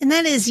numbers. And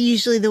that is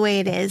usually the way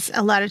it is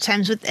a lot of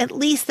times, with at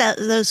least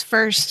those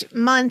first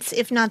months,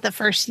 if not the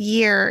first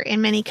year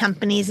in many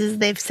companies, is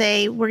they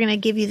say, we're going to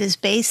give you this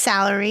base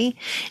salary.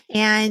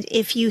 And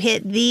if you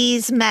hit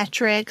these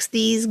metrics,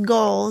 these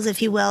goals,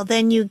 if you will,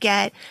 then you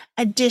get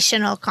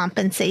additional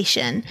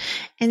compensation.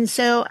 And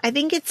so I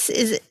think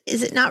is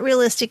it not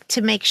realistic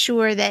to make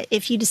sure that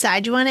if you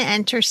decide you want to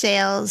enter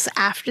sales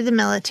after the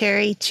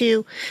military,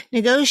 to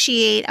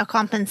negotiate a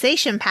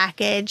compensation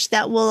package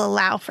that will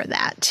allow for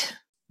that?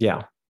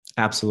 Yeah.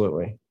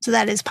 Absolutely. So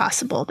that is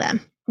possible then.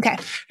 Okay.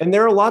 And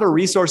there are a lot of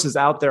resources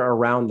out there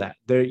around that.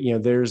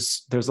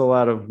 There's a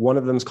lot of, one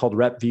of them is called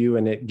RepView,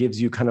 and it gives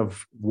you kind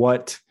of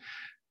what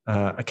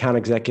account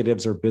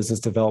executives or business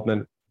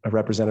development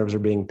representatives are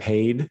being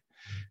paid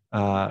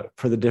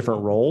for the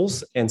different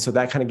roles. And so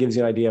that kind of gives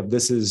you an idea of,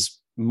 this is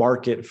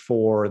market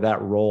for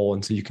that role.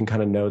 And so you can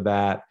kind of know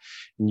that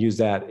and use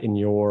that in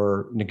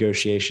your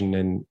negotiation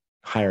and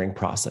hiring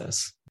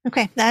process.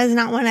 Okay. That is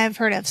not one I've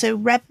heard of. So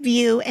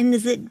RepView, and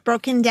is it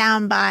broken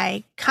down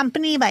by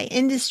company, by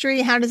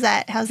industry? How's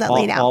that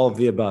laid out? All of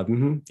the above.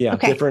 Mm-hmm. Yeah.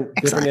 Okay. Different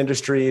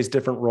industries,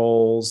 different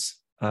roles,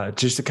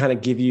 just to kind of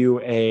give you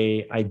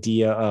a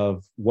idea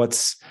of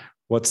what's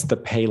what's the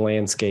pay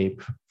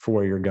landscape for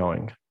where you're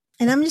going.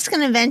 And I'm just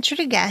going to venture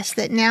to guess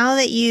that now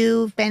that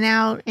you've been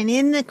out and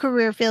in the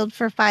career field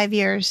for 5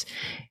 years,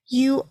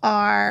 you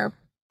are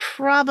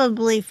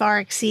probably far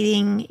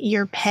exceeding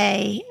your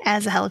pay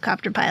as a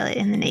helicopter pilot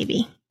in the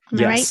Navy. Am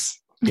I right?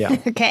 Yeah.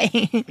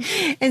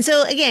 Okay. And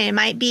so again, it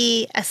might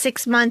be a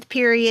 6-month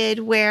period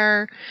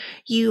where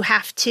you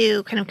have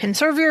to kind of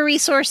conserve your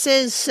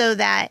resources so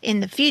that in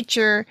the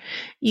future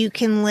you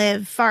can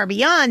live far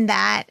beyond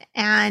that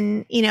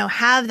and,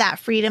 have that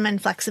freedom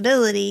and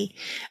flexibility.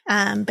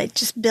 But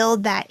just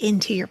build that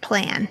into your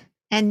plan.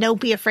 And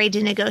don't be afraid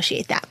to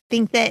negotiate that. I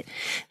think that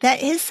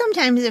is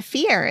sometimes a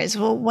fear is,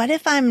 well, what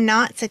if I'm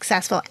not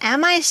successful?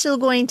 Am I still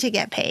going to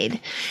get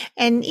paid?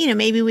 And,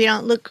 maybe we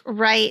don't look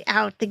right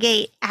out the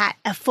gate at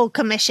a full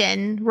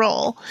commission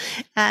role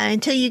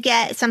until you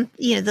get some,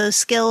 those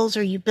skills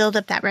or you build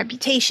up that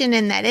reputation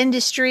in that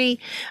industry.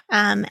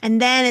 And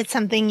then it's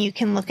something you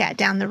can look at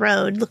down the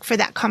road, look for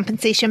that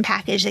compensation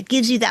package that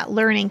gives you that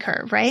learning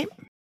curve, right?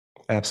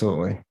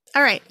 Absolutely.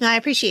 All right. No, I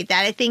appreciate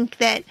that. I think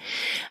that,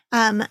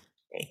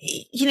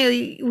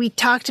 we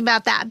talked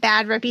about that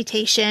bad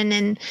reputation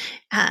and,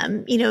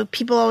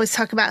 people always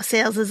talk about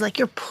sales as like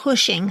you're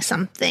pushing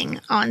something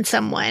on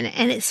someone.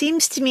 And it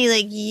seems to me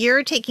like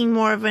you're taking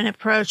more of an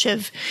approach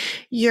of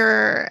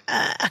you're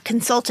a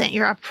consultant,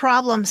 you're a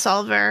problem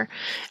solver.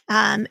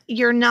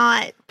 You're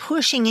not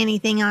pushing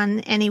anything on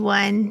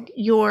anyone.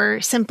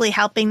 You're simply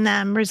helping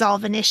them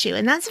resolve an issue.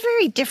 And that's a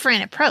very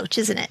different approach,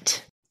 isn't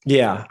it?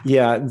 Yeah.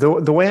 Yeah.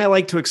 The way I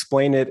like to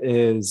explain it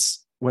is,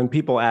 when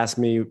people ask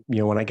me,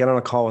 when I get on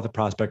a call with a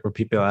prospect where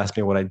people ask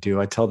me what I do,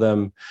 I tell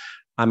them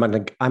I'm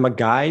a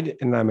guide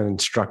and I'm an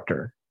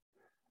instructor.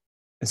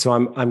 And so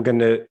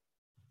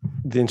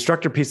the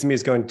instructor piece of me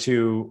is going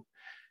to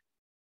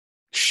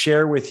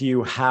share with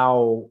you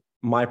how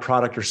my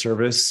product or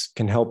service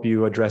can help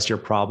you address your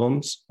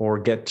problems or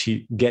get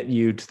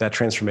you to that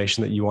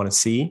transformation that you want to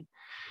see.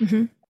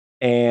 Mm-hmm.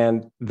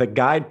 And the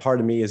guide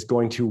part of me is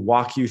going to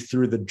walk you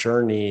through the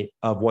journey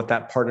of what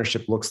that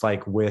partnership looks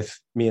like with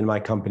me and my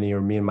company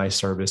or me and my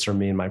service or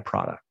me and my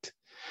product.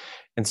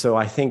 And so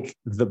I think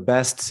the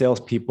best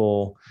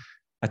salespeople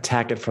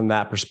attack it from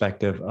that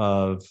perspective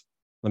of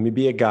let me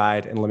be a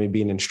guide and let me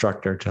be an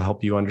instructor to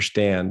help you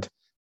understand,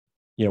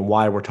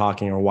 why we're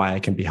talking or why I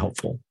can be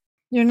helpful.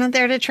 You're not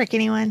there to trick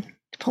anyone,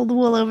 to pull the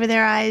wool over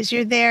their eyes.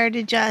 You're there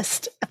to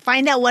just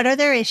find out what are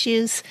their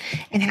issues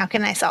and how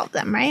can I solve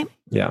them, right?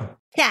 Yeah.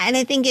 Yeah. And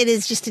I think it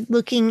is just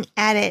looking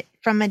at it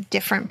from a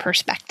different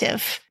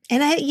perspective.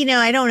 And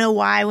I don't know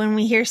why when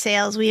we hear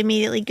sales, we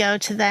immediately go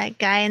to that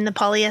guy in the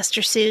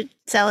polyester suit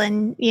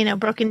selling,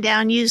 broken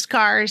down used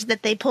cars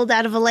that they pulled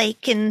out of a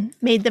lake and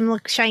made them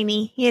look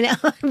shiny,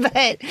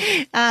 but,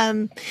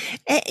 and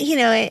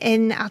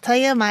I'll tell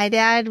you, my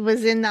dad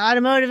was in the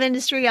automotive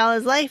industry all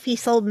his life. He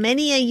sold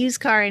many a used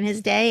car in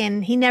his day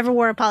and he never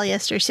wore a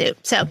polyester suit.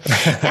 So,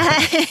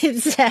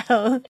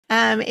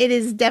 it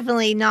is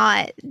definitely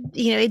not,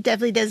 it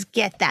definitely does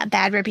get that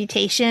bad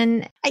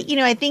reputation.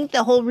 I think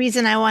the whole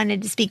reason I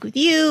wanted to speak with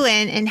you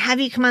and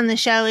have you come on the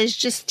show is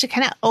just to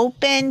kind of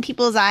open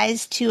people's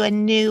eyes to a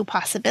new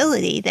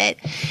possibility that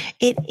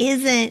it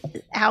isn't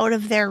out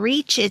of their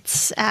reach.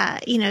 It's,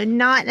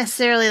 not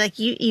necessarily like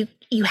you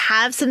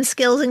have some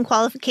skills and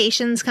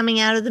qualifications coming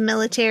out of the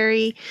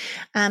military.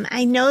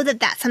 I know that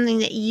that's something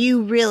that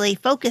you really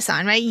focus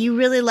on, right? You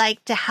really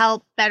like to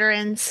help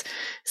veterans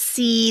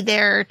see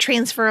their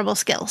transferable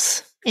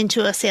skills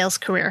into a sales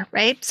career,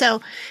 right?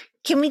 So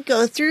can we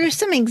go through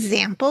some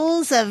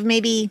examples of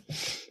maybe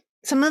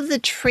some of the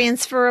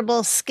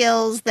transferable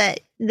skills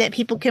that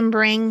people can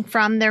bring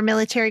from their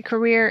military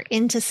career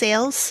into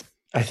sales?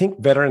 I think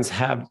veterans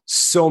have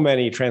so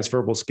many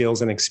transferable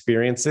skills and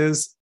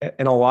experiences.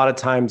 And a lot of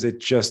times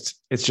it's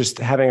just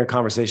having a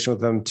conversation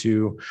with them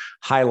to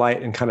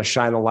highlight and kind of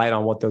shine a light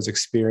on what those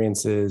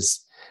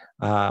experiences,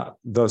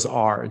 those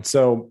are. And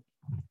so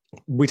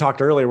we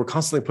talked earlier, we're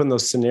constantly putting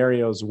those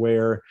scenarios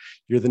where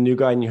you're the new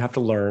guy and you have to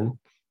learn.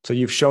 So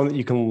you've shown that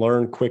you can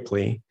learn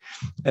quickly.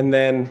 And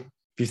then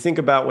if you think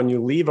about when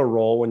you leave a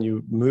role, when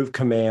you move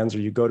commands or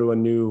you go to a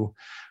new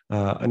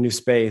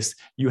space,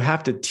 you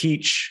have to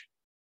teach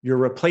your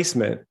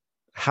replacement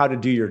how to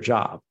do your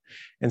job.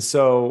 And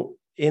so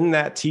in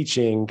that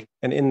teaching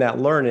and in that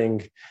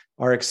learning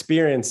are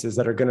experiences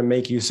that are going to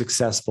make you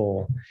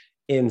successful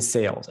in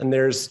sales. And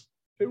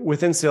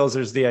within sales,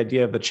 there's the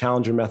idea of the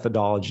challenger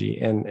methodology.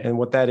 And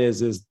what that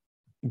is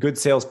good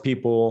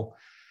salespeople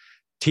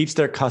teach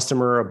their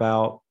customer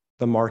about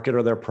the market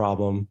or their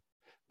problem.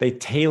 They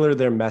tailor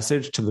their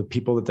message to the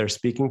people that they're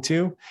speaking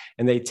to,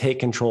 and they take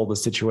control of the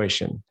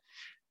situation.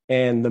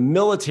 And the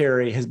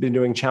military has been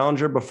doing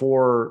Challenger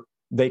before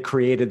they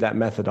created that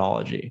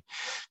methodology.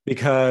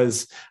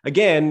 Because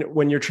again,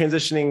 when you're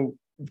transitioning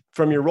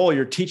from your role,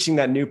 you're teaching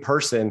that new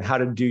person how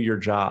to do your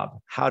job,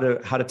 how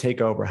to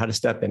take over, how to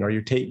step in, or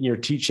you're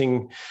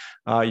teaching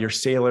your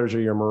sailors or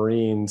your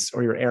Marines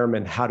or your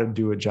airmen how to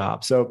do a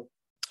job. So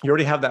you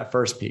already have that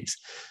first piece.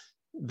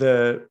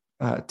 The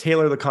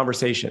tailor the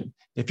conversation.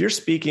 if you're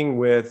speaking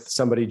with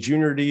somebody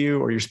junior to you,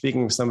 or you're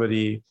speaking with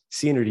somebody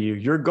senior to you,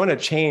 you're going to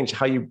change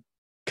how you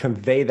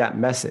convey that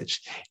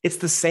message. It's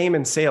the same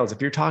in sales.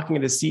 If you're talking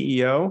to a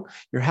CEO,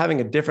 you're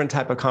having a different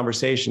type of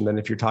conversation than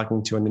if you're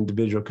talking to an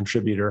individual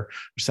contributor or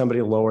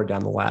somebody lower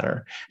down the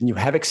ladder. And you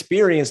have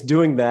experience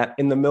doing that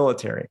in the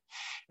military.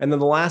 And then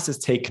the last is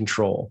take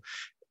control.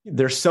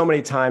 There's so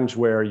many times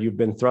where you've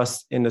been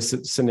thrust in a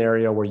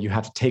scenario where you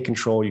have to take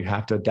control, you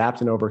have to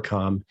adapt and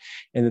overcome.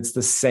 And it's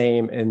the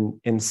same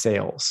in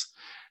sales.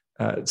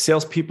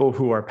 Salespeople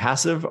who are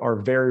passive are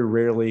very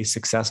rarely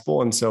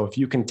successful. And so if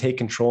you can take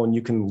control and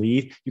you can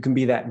lead, you can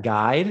be that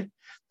guide,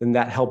 then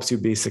that helps you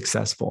be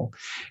successful.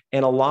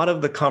 And a lot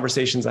of the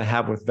conversations I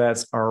have with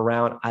vets are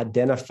around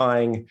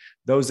identifying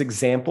those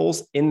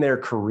examples in their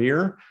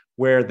career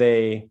where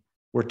they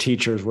were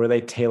teachers, where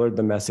they tailored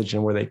the message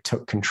and where they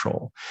took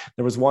control.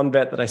 There was one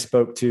vet that I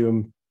spoke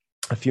to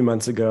a few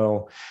months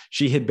ago.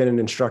 She had been an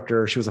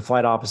instructor. She was a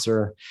flight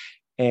officer.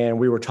 And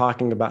we were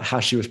talking about how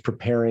she was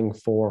preparing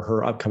for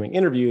her upcoming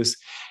interviews.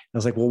 I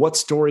was like, well, what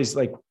stories,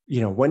 like,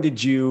 when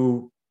did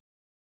you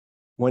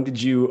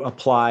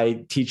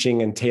apply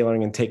teaching and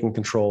tailoring and taking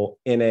control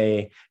in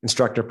a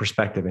instructor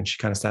perspective? And she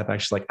kind of sat back.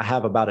 She's like, I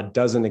have about a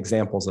dozen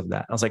examples of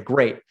that. I was like,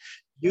 great,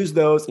 use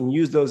those in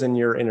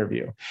your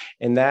interview.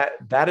 And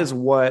that is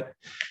what,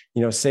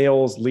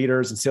 sales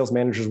leaders and sales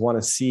managers want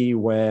to see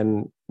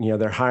when,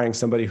 they're hiring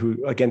somebody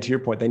who, again, to your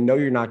point, they know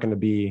you're not going to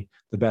be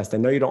the best. They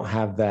know you don't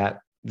have that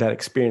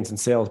experience in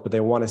sales, but they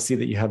want to see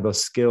that you have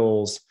those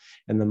skills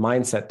and the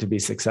mindset to be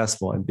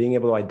successful. And being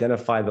able to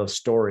identify those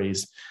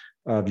stories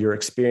of your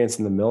experience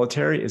in the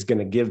military is going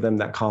to give them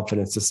that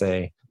confidence to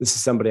say, this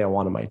is somebody I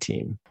want on my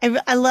team.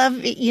 I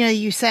love,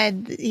 you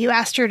said you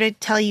asked her to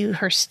tell you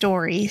her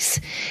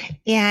stories.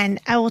 And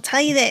I will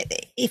tell you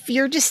that if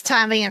you're just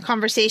having a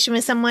conversation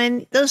with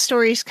someone, those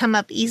stories come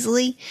up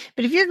easily.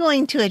 But if you're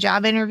going to a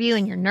job interview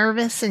and you're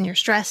nervous and you're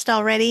stressed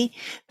already,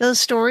 those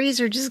stories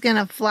are just going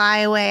to fly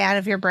away out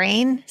of your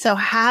brain. So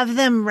have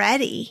them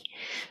ready.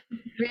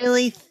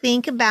 Really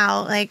think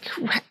about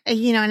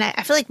and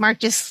I feel like Mark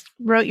just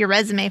wrote your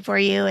resume for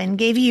you and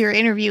gave you your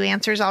interview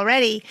answers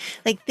already,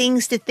 like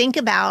things to think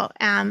about.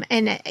 And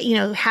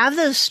have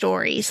those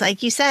stories,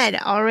 like you said,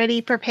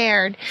 already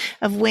prepared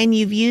of when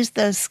you've used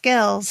those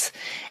skills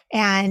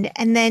and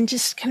then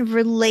just kind of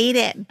relate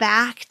it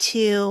back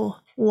to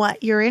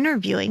what you're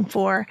interviewing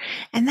for.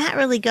 And that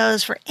really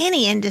goes for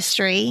any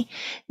industry,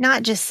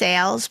 not just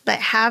sales, but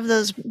have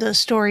those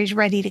stories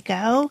ready to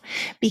go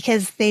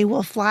because they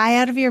will fly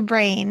out of your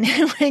brain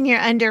when you're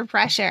under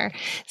pressure.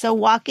 So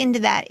walk into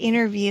that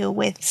interview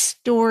with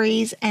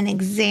stories and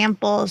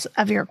examples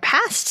of your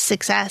past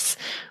success,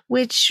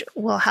 which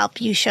will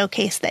help you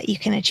showcase that you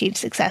can achieve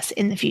success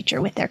in the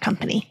future with their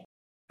company.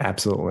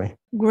 Absolutely.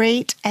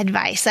 Great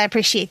advice. I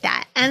appreciate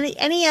that. And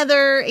any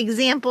other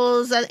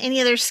examples,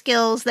 any other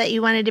skills that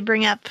you wanted to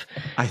bring up?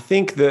 I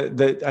think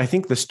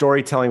the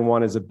storytelling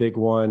one is a big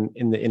one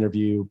in the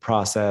interview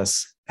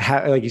process.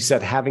 Like you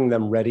said, having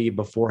them ready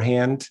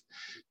beforehand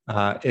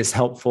is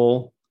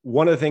helpful.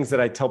 One of the things that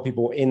I tell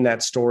people in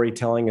that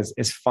storytelling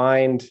is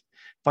find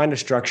a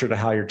structure to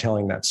how you're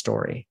telling that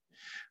story.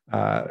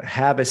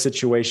 Have a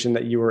situation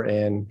that you were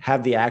in,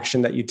 have the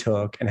action that you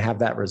took, and have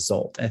that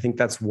result. I think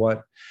that's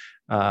what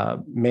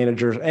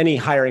managers, any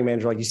hiring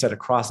manager, like you said,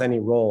 across any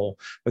role,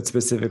 but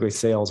specifically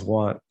sales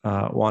want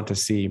to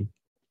see.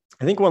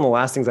 I think one of the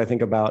last things I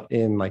think about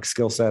in like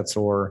skill sets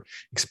or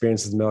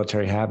experiences the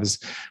military have is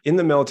in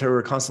the military,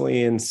 we're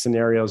constantly in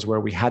scenarios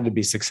where we had to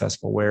be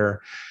successful, where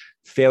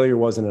failure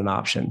wasn't an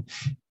option.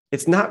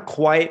 It's not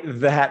quite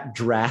that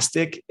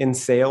drastic in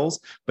sales,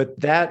 but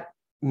that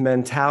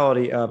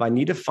mentality of I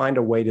need to find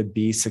a way to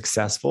be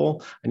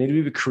successful. I need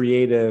to be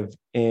creative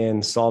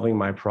in solving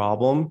my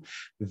problem.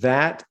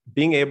 That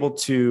being able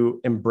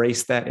to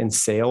embrace that in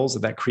sales,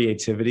 that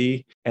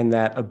creativity and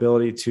that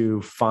ability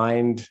to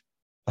find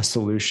a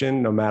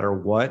solution no matter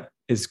what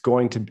is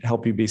going to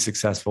help you be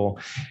successful.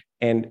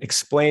 And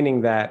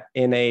explaining that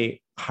in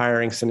a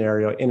hiring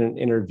scenario, in an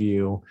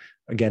interview,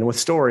 again, with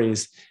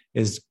stories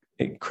is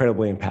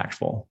incredibly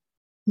impactful.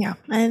 Yeah,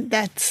 and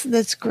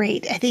that's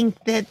great. I think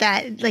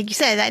that like you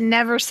said, that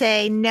never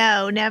say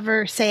no,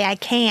 never say I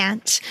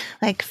can't,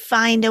 like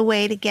find a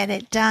way to get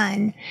it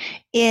done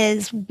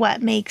is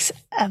what makes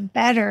a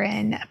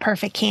veteran a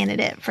perfect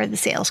candidate for the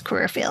sales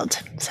career field.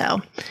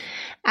 So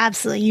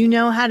absolutely. You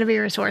know how to be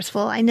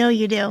resourceful. I know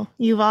you do.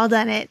 You've all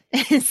done it.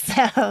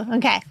 So,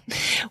 okay.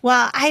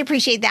 Well, I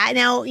appreciate that.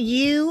 Now,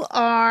 you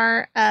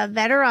are a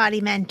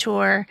Veterati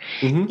mentor,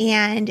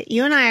 and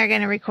you and I are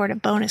going to record a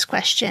bonus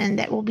question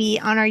that will be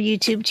on our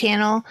YouTube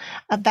channel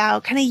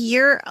about kind of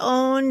your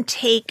own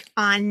take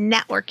on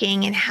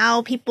networking and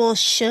how people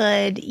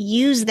should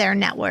use their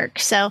network.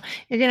 So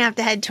you're going to have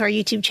to head to our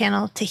YouTube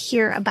channel to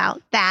hear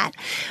about that.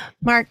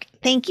 Mark,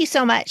 thank you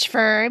so much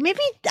for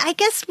I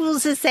guess we'll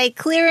just say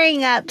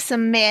clearing up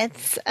some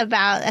myths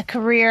about a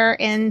career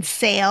in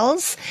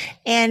sales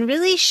and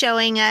really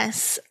showing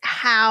us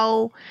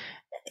how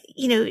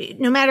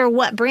no matter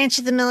what branch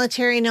of the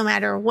military, no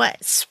matter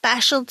what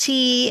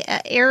specialty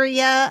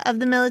area of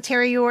the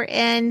military you're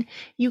in,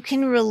 you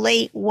can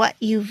relate what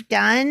you've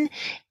done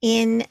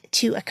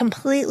into a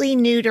completely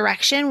new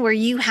direction where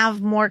you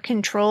have more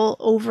control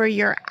over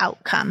your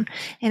outcome.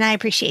 And I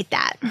appreciate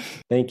that.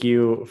 Thank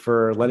you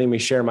for letting me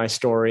share my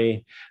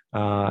story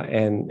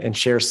and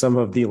share some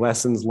of the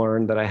lessons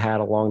learned that I had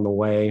along the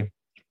way.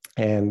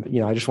 And,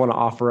 I just want to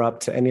offer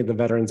up to any of the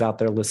veterans out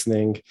there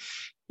listening,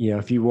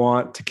 if you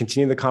want to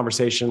continue the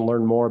conversation,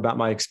 learn more about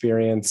my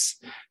experience,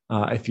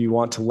 if you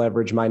want to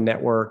leverage my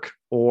network,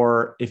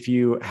 or if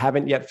you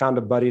haven't yet found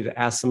a buddy to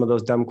ask some of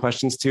those dumb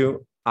questions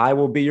to, I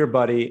will be your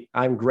buddy.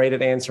 I'm great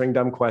at answering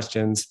dumb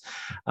questions.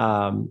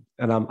 And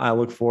I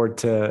look forward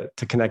to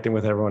connecting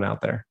with everyone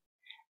out there.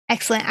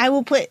 Excellent. I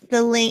will put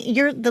the link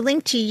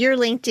to your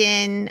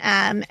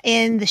LinkedIn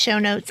in the show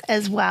notes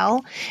as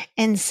well.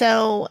 And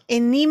so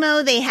in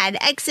Nemo, they had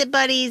exit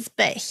buddies,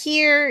 but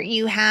here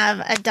you have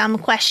a dumb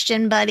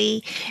question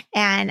buddy.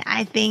 And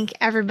I think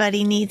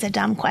everybody needs a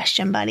dumb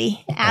question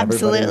buddy.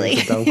 Absolutely. Everybody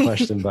needs a dumb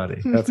question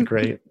buddy. That's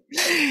great.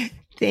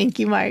 Thank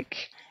you, Mark.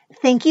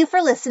 Thank you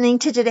for listening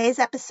to today's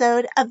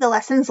episode of the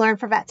Lessons Learned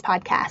for Vets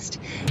podcast.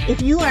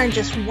 If you learned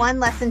just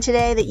one lesson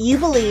today that you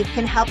believe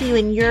can help you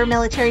in your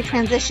military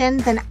transition,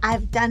 then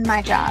I've done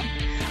my job.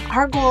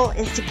 Our goal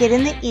is to get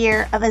in the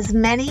ear of as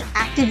many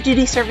active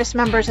duty service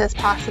members as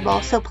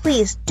possible. So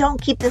please don't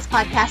keep this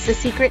podcast a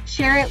secret.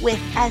 Share it with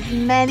as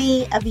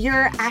many of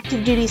your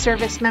active duty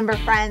service member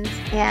friends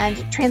and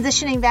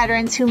transitioning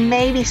veterans who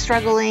may be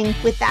struggling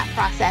with that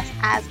process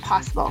as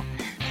possible.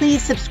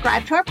 Please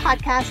subscribe to our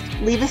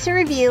podcast, leave us a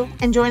review,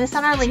 and join us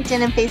on our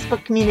LinkedIn and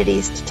Facebook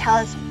communities to tell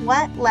us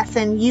what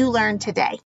lesson you learned today.